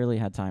 she rarely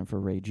had time for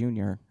Ray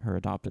Jr., her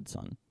adopted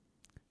son.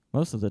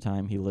 Most of the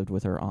time, he lived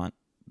with her aunt,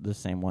 the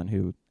same one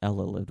who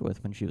Ella lived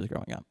with when she was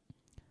growing up.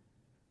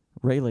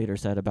 Ray later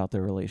said about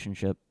their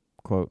relationship,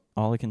 quote,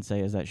 "All I can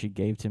say is that she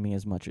gave to me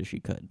as much as she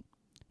could,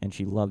 and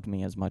she loved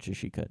me as much as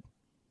she could."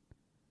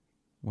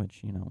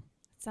 Which, you know,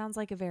 Sounds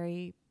like a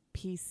very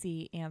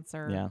PC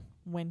answer yeah.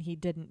 when he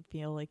didn't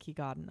feel like he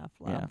got enough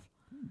love. Yeah.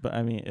 But,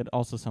 I mean, it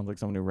also sounds like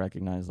someone who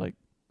recognized, like,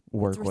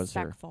 work It's was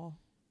her. respectful.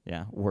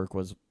 Yeah, work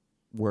was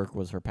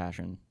her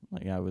passion.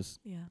 Like, I was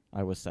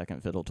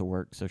second fiddle to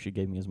work, so she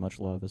gave me as much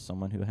love as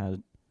someone who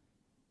had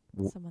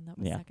Someone that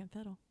was yeah. second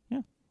fiddle.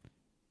 Yeah.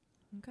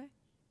 Okay.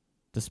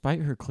 Despite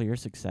her clear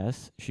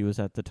success, she was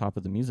at the top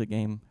of the music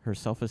game. Her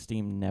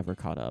self-esteem never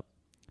caught up.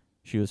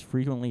 She was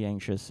frequently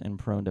anxious and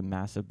prone to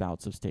massive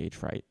bouts of stage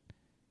fright.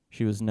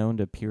 She was known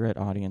to peer at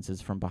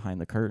audiences from behind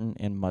the curtain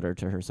and mutter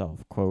to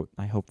herself, quote,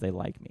 "I hope they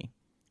like me."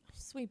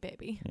 Sweet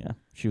baby. Yeah,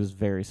 she was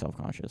very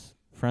self-conscious.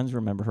 Friends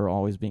remember her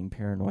always being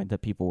paranoid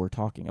that people were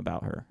talking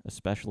about her,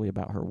 especially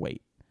about her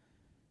weight.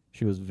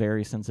 She was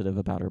very sensitive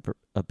about her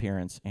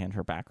appearance and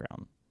her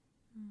background,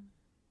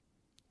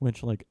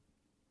 which, like,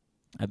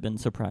 I've been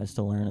surprised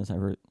to learn as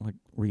I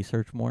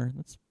research more.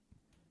 That's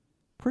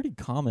pretty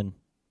common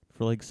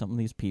for, like, some of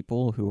these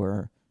people who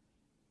are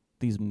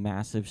these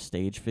massive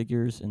stage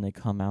figures, and they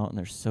come out and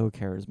they're so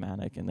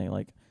charismatic and they,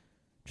 like,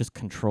 just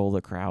control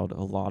the crowd.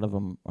 A lot of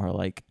them are,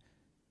 like,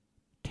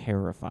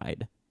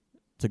 terrified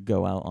to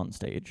go out on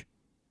stage.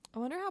 I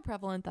wonder how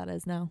prevalent that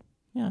is now.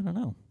 Yeah, I don't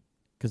know.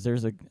 Because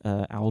there's a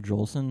Al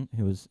Jolson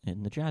who was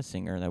in The Jazz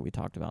Singer that we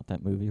talked about,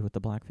 that movie with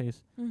the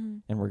blackface. Mm-hmm.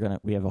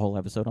 And we have a whole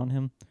episode on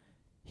him.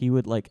 He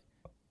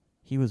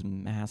was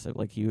massive.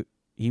 Like,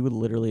 he would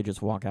literally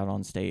just walk out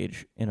on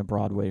stage in a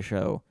Broadway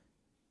show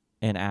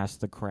and ask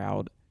the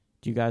crowd,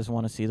 "Do you guys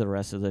want to see the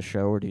rest of the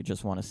show, or do you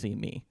just want to see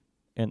me?"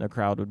 And the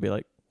crowd would be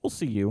like, "We'll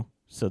see you."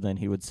 So then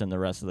he would send the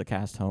rest of the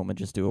cast home and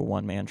just do a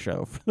one-man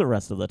show for the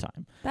rest of the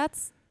time.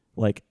 That's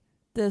Like,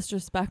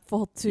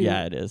 disrespectful to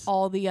yeah, it is.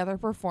 all the other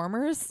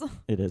performers.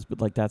 It is.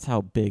 But, like, that's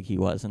how big he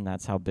was, and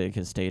that's how big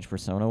his stage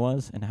persona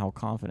was and how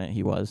confident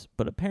he was.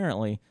 But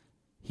apparently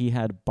he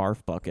had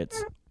barf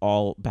buckets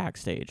all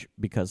backstage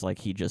because, like,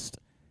 he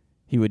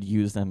would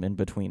use them in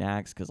between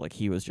acts because, like,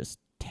 he was just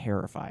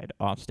terrified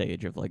off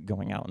stage of, like,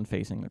 going out and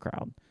facing the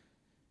crowd.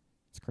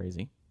 It's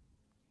crazy.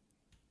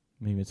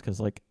 Maybe it's because,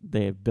 like,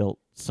 they've built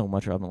so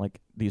much of them. Like,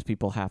 these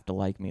people have to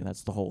like me.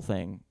 That's the whole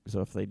thing.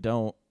 So if they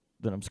don't,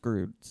 then I'm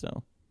screwed.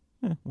 So,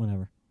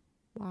 whatever.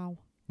 Wow.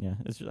 Yeah,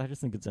 I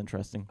just think it's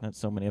interesting that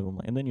so many of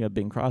them. And then you have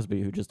Bing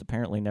Crosby, who just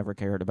apparently never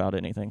cared about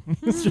anything.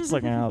 It's just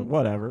like,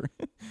 whatever.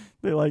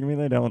 They like me,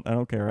 they don't. I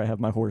don't care. I have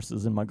my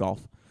horses and my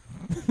golf.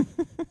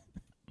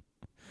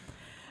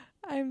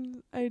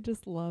 I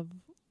just love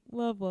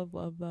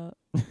that.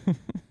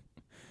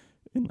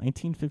 In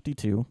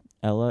 1952,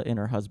 Ella and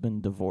her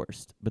husband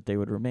divorced, but they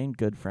would remain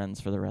good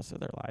friends for the rest of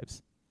their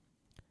lives.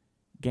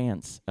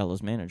 Gantz,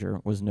 Ella's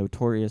manager, was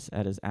notorious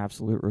at his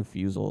absolute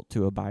refusal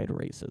to abide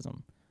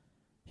racism.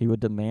 He would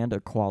demand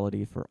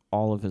equality for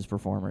all of his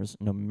performers,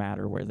 no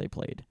matter where they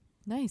played,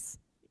 Nice.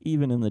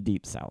 even in the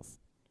Deep South.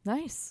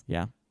 Nice.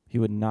 Yeah, he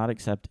would not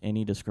accept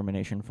any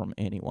discrimination from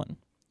anyone.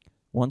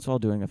 Once while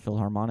doing a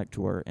Philharmonic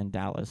tour in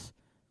Dallas,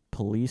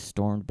 police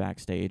stormed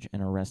backstage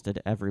and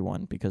arrested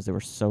everyone because they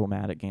were so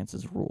mad at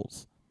Gantz's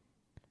rules.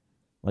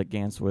 Like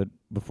Gantz would,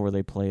 before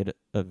they played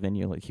a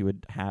venue, like he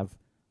would have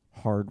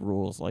hard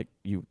rules, like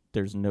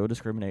there's no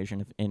discrimination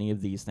if any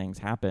of these things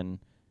happen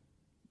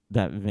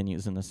that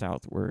venues in the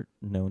South were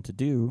known to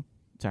do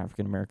to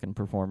African American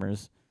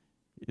performers.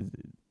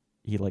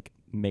 He like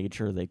made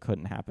sure they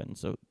couldn't happen.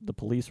 So the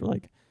police were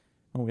like,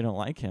 oh, we don't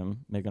like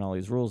him making all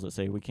these rules that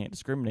say we can't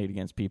discriminate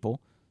against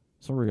people,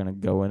 so we're gonna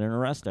go in and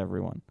arrest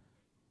everyone.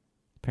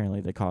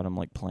 Apparently they caught him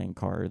like playing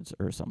cards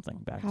or something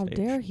backstage. How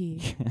dare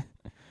he?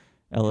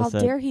 Ella How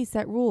said, dare he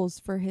set rules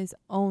for his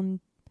own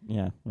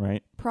yeah,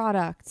 right.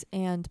 product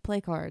and play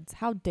cards?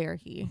 How dare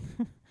he?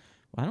 Well,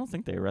 I don't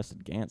think they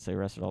arrested Gantz. They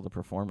arrested all the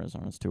performers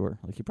on his tour.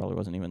 Like, he probably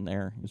wasn't even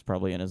there. He was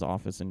probably in his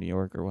office in New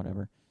York or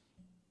whatever,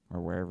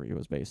 or wherever he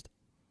was based.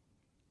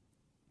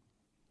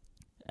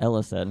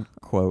 Ella said,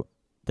 quote,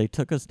 "They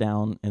took us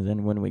down, and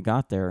then when we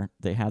got there,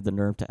 they had the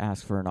nerve to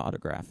ask for an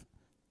autograph."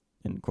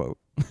 End quote.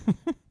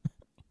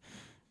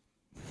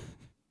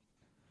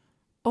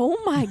 Oh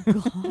my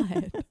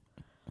God.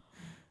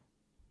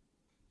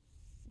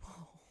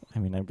 I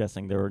mean, I'm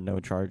guessing there were no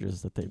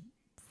charges that they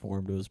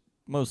formed. It was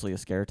mostly a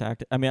scare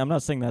tactic. I mean, I'm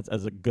not saying that's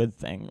as a good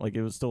thing. Like,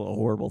 it was still a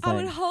horrible thing. I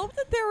would hope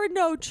that there were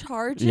no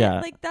charges.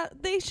 Yeah. Like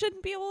that, they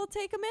shouldn't be able to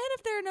take him in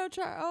if there are no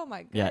charges. Oh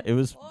my God. Yeah, it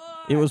was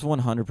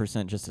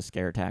 100% just a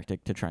scare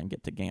tactic to try and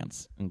get to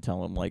Gantz and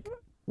tell him, like,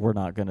 we're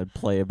not going to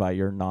play by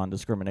your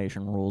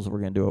non-discrimination rules. We're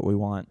going to do what we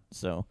want.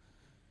 So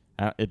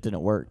it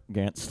didn't work.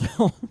 Gantz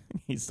still,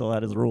 he still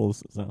had his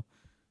rules. So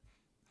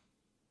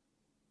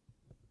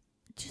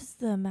Just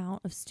the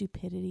amount of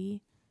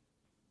stupidity.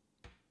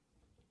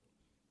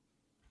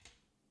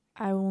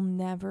 I will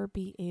never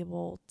be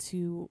able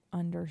to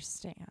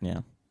understand.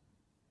 yeah,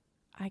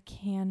 I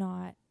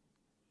cannot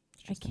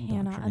it's just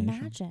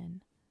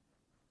imagine.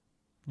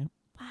 Yep.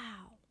 Wow.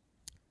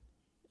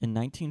 In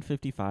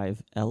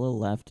 1955, Ella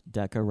left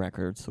Decca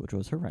Records, which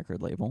was her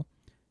record label,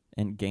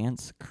 and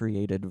Gantz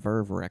created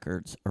Verve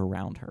Records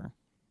around her.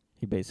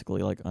 He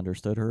basically like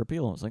understood her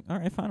appeal and was like, all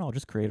right, fine, I'll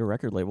just create a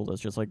record label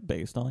that's just like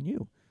based on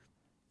you.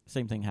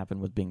 Same thing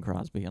happened with Bing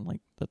Crosby in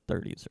like the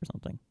 30s or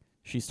something.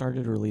 She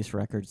started to release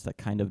records that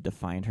kind of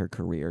defined her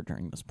career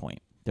during this point.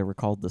 They were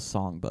called the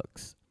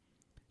songbooks.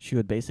 She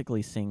would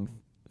basically sing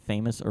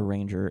famous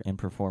arranger and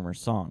performer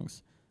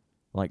songs,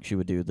 like she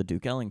would do the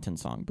Duke Ellington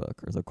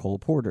songbook or the Cole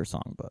Porter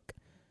songbook.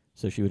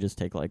 So she would just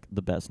take like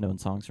the best known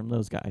songs from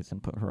those guys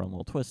and put her own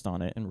little twist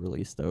on it and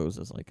release those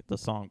as like the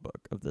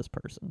songbook of this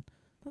person.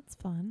 That's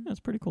fun. That's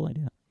a pretty cool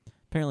idea.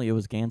 Apparently it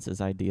was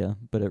Gantz's idea,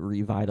 but it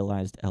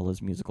revitalized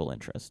Ella's musical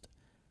interest.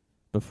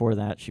 Before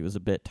that, she was a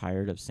bit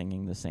tired of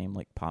singing the same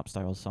like pop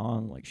style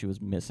song. Like, she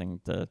was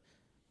missing the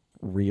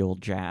real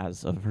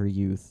jazz of her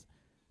youth.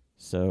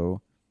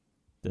 So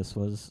this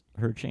was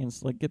her chance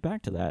to like get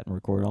back to that and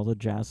record all the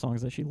jazz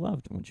songs that she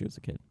loved when she was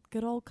a kid.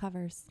 Good old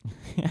covers.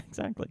 Yeah,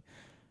 exactly.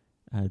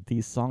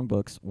 These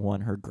songbooks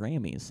won her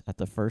Grammys at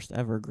the first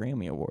ever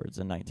Grammy Awards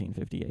in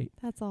 1958.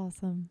 That's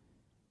awesome.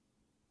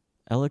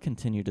 Ella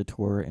continued to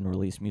tour and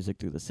release music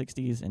through the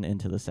 60s and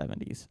into the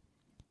 70s.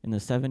 In the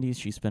 70s,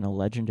 she spent a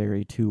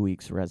legendary 2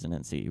 weeks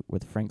residency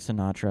with Frank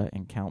Sinatra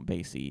and Count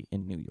Basie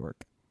in New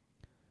York.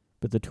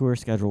 But the tour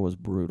schedule was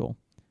brutal.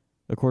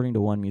 According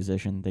to one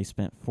musician, they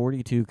spent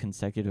 42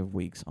 consecutive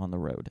weeks on the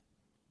road.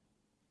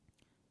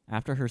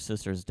 After her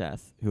sister's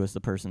death, who was the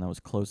person that was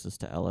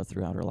closest to Ella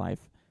throughout her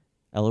life,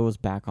 Ella was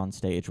back on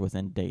stage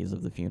within days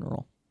of the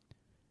funeral.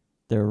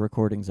 There are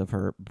recordings of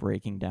her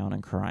breaking down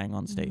and crying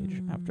on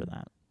stage after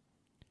that.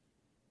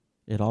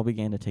 It all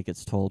began to take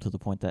its toll to the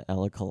point that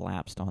Ella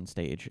collapsed on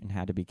stage and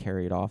had to be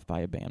carried off by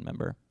a band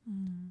member.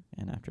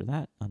 And after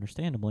that,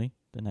 understandably,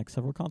 the next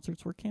several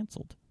concerts were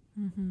canceled.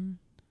 Mm-hmm.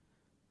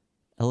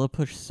 Ella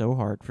pushed so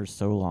hard for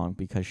so long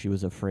because she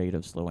was afraid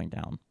of slowing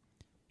down.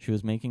 She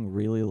was making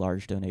really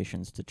large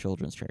donations to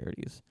children's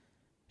charities.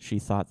 She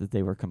thought that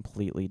they were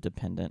completely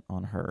dependent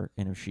on her,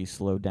 and if she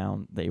slowed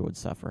down, they would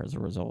suffer as a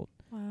result.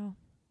 Wow.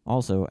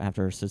 Also,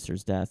 after her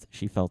sister's death,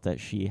 she felt that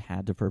she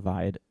had to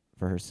provide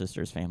for her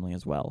sister's family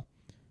as well.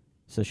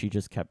 So she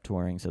just kept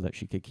touring so that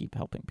she could keep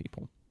helping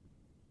people.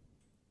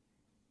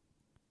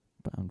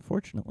 But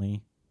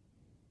unfortunately,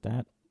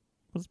 that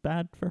was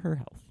bad for her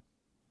health.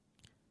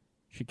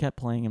 She kept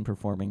playing and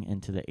performing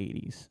into the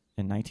 80s.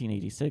 In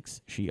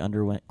 1986, she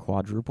underwent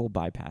quadruple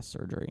bypass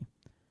surgery.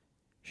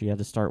 She had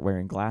to start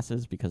wearing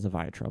glasses because of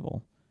eye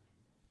trouble.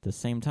 At the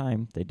same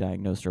time, they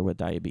diagnosed her with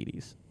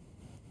diabetes.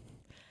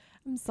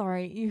 I'm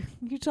sorry.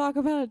 You talk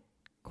about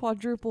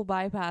quadruple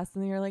bypass,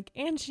 and you're like,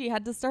 and she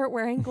had to start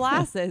wearing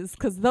glasses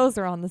because those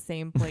are on the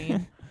same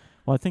plane.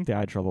 Well, I think the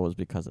eye trouble was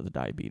because of the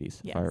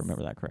diabetes, if I Yes.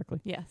 remember that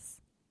correctly.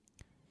 Yes.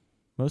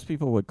 Most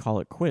people would call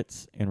it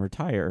quits and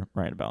retire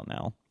right about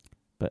now,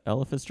 but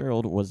Ella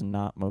Fitzgerald was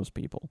not most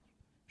people.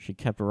 She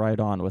kept right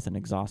on with an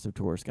exhaustive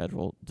tour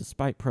schedule,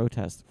 despite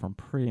protests from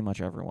pretty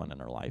much everyone in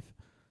her life.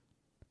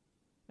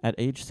 At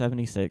age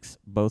 76,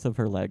 both of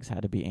her legs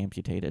had to be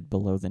amputated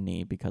below the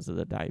knee because of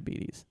the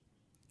diabetes.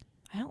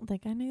 I don't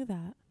think I knew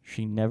that.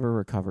 She never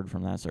recovered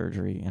from that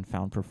surgery and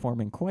found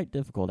performing quite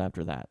difficult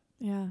after that,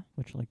 Yeah.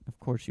 which, like, of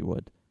course you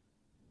would.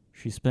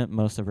 She spent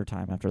most of her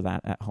time after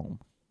that at home.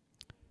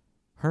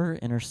 Her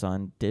and her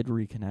son did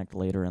reconnect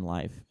later in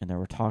life, and there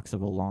were talks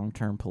of a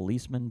long-term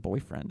policeman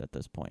boyfriend at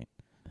this point.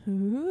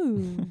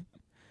 Ooh.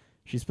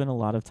 She spent a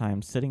lot of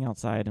time sitting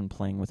outside and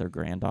playing with her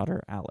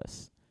granddaughter,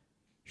 Alice.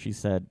 She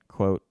said,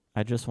 quote,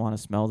 "I just want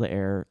to smell the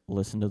air,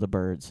 listen to the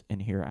birds,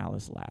 and hear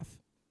Alice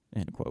laugh,"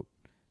 end quote.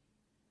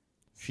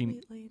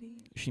 Sweet lady.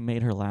 She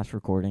made her last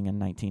recording in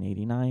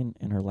 1989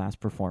 and her last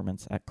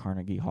performance at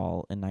Carnegie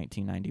Hall in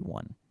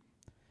 1991.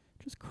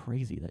 Just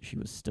crazy that she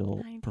was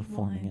still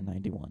performing in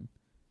 91.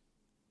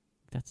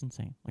 That's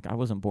insane. Like, I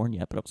wasn't born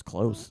yet, but I was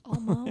close.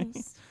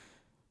 Almost.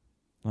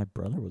 My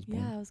brother was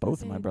born. Yeah, I was gonna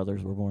Both of my say-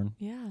 brothers were born.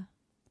 Yeah.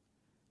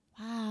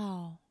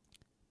 Wow.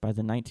 By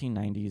the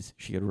 1990s,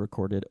 she had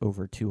recorded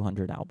over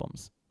 200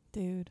 albums.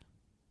 Dude.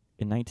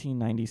 In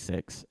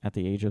 1996, at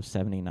the age of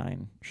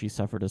 79, she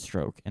suffered a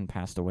stroke and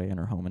passed away in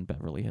her home in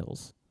Beverly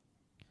Hills.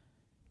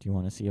 Do you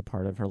want to see a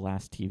part of her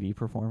last TV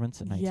performance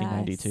in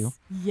 1992?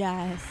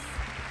 Yes.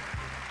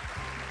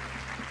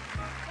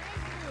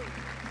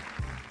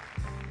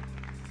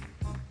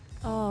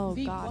 Oh,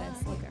 Be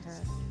goddess. Look at wise,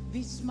 her.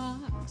 Be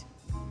smart.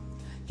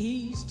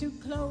 He's too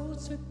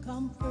close for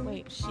comfort.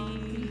 Wait, she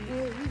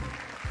Behave.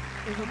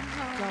 is a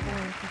double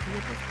amputee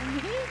at this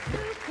point? He's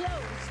too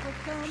close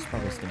for comfort. She's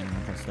probably staying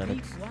in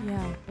prosthetics. Be wise.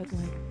 Yeah, but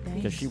like, dang.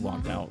 Because she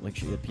walked out, like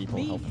she had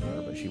people helping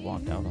her, but she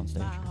walked out on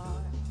stage.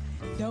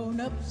 Don't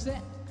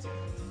upset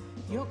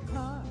your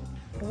car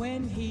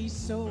when he's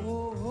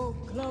so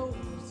close.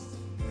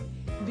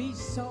 Be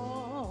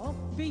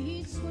soft,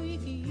 be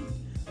sweet,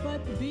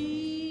 but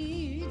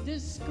be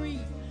discreet.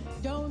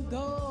 Don't go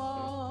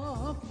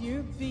off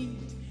your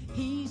feet.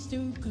 He's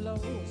too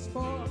close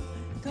for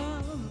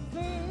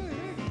comfort.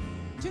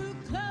 Too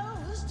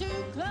close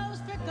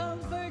for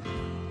comfort.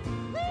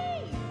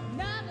 Whee!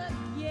 Not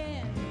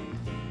again.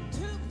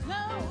 Too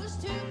close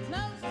to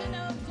know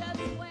just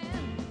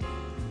when.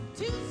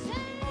 To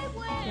say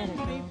when. Get it,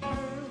 Be girl.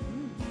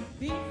 firm,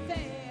 be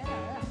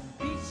fair,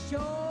 be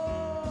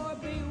sure,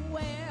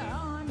 beware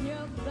on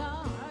your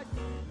guard.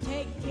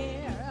 Take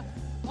care.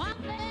 One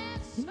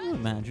Can you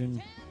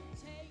imagine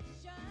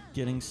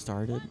getting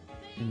started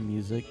in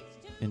music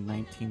in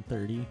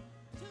 1930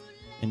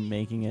 and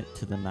making it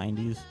to the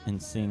 90s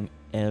and seeing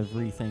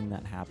everything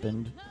that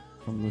happened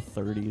from the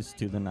 30s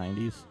to the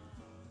 90s?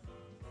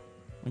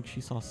 Like,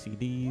 she saw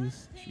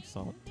CDs, she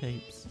saw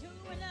tapes. to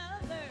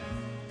another.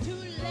 Too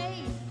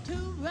late to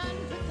run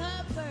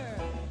for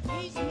cover.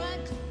 He's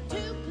much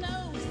too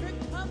close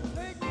for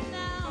comfort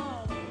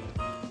now.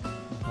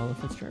 Ella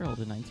Fitzgerald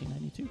in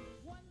 1992.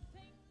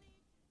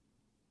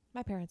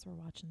 My parents were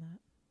watching that.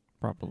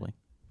 Probably.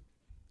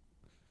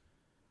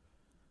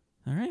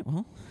 All right,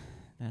 well,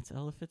 that's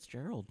Ella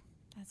Fitzgerald.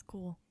 That's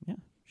cool. Yeah,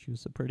 she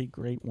was a pretty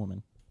great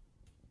woman.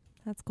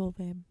 That's cool,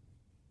 babe.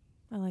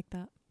 I like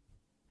that.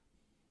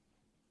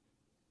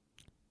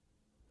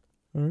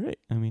 All right.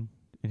 I mean,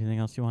 anything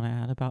else you want to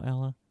add about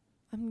Ella?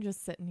 I'm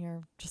just sitting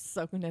here, just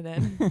soaking it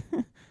in.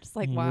 Just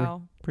like, You were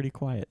wow. pretty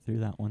quiet through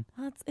that one.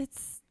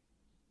 It's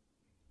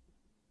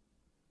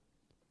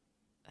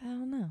I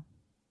don't know.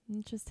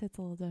 It just hits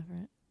a little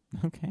different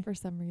Okay. for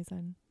some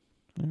reason.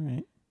 All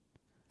right.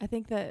 I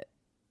think that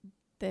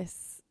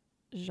this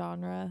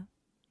genre,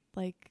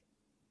 like,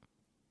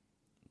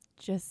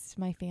 just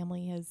my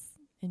family has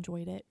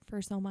enjoyed it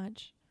for so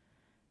much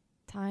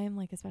time,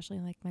 like, especially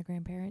like my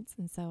grandparents.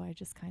 And so I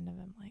just kind of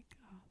am like,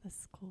 oh, this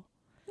is cool.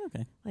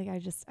 Okay. Like,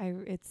 it's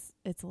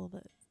a little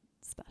bit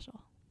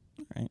special.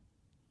 All right.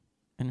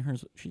 And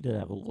hers, she did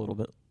have a little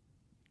bit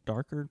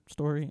darker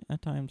story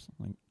at times.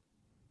 Like,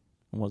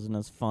 it wasn't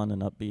as fun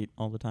and upbeat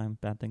all the time.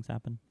 Bad things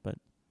happen. But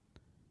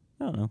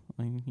I don't know.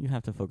 I mean, you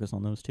have to focus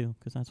on those too,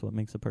 because that's what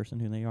makes a person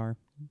who they are.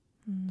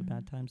 The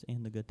bad times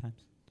and the good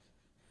times.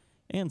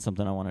 And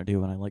something I want to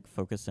do when I, like,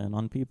 focus in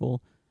on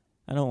people,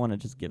 I don't want to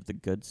just give the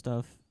good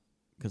stuff,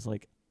 because,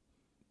 like,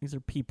 these are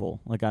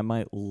people. Like, I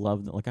might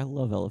love them. Like, I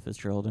love Ella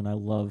Fitzgerald and I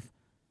love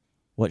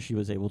what she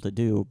was able to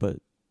do, but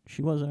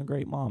she wasn't a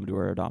great mom to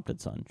her adopted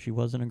son. She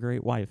wasn't a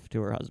great wife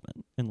to her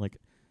husband. And, like,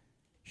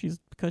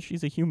 because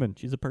she's a human.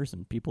 She's a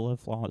person. People have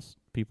flaws.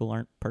 People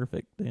aren't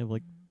perfect. They have,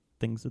 like,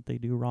 things that they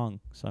do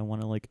wrong. So I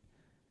want to, like,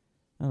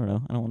 I don't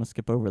know. I don't want to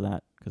skip over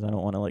that, because I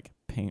don't want to, like,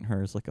 paint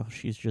her as, like, oh,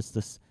 she's just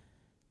this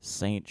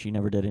saint. She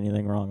never did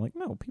anything wrong. Like,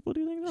 no, people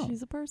do things wrong.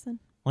 She's a person.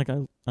 Like,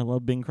 I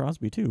love Bing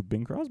Crosby too.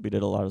 Bing Crosby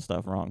did a lot of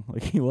stuff wrong.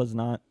 Like, he was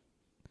not.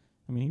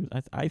 I mean,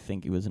 I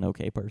think he was an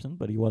okay person,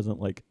 but he wasn't,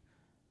 like,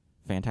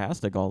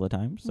 fantastic all the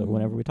time. So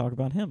whenever Mhm. we talk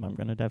about him, I'm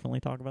going to definitely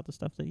talk about the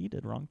stuff that he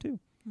did wrong too.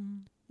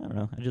 Mm. I don't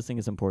know. I just think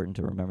it's important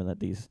to remember that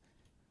these,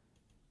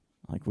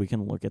 like, we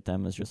can look at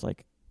them as just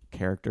like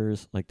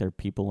characters, like they're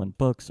people in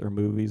books or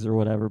movies or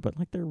whatever, but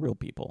like they're real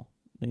people.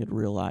 They had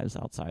real lives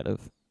outside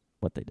of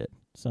what they did.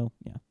 So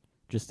yeah,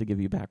 just to give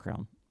you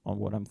background on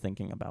what I'm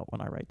thinking about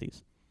when I write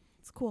these.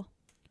 It's cool.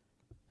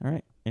 All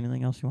right.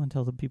 Anything else you want to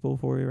tell the people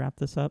before we wrap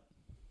this up?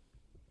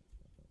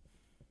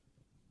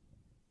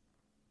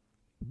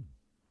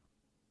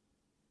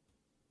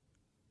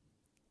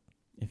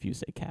 If you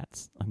say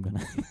cats, I'm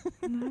gonna.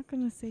 I'm not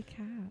gonna say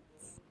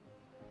cats.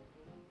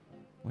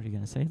 What are you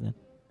gonna say then?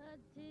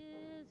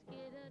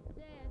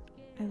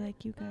 I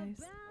like you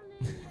guys.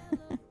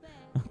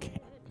 Okay.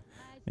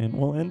 And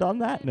we'll end on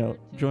that note.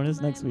 Join us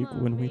next week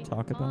when we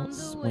talk about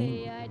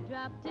swing. Bye.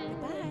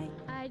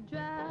 I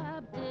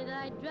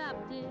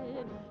dropped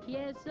it.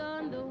 Yes,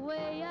 on the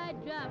way I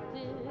dropped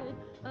it.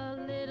 A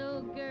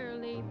little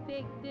girlie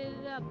picked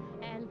it up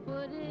and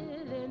put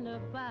it in her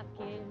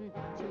pocket.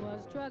 She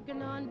was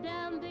trucking on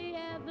down the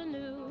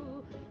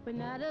avenue with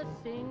not a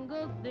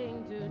single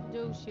thing to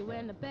do. She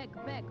went a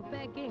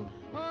pecking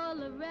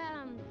all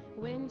around.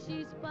 When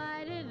she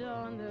spied it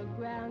on the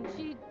ground,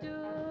 she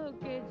took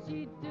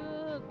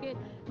it,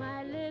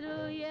 my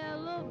little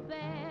yellow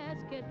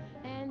basket.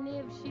 And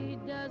if she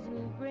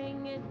doesn't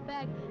bring it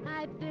back,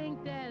 I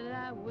think that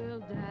I will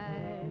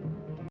die.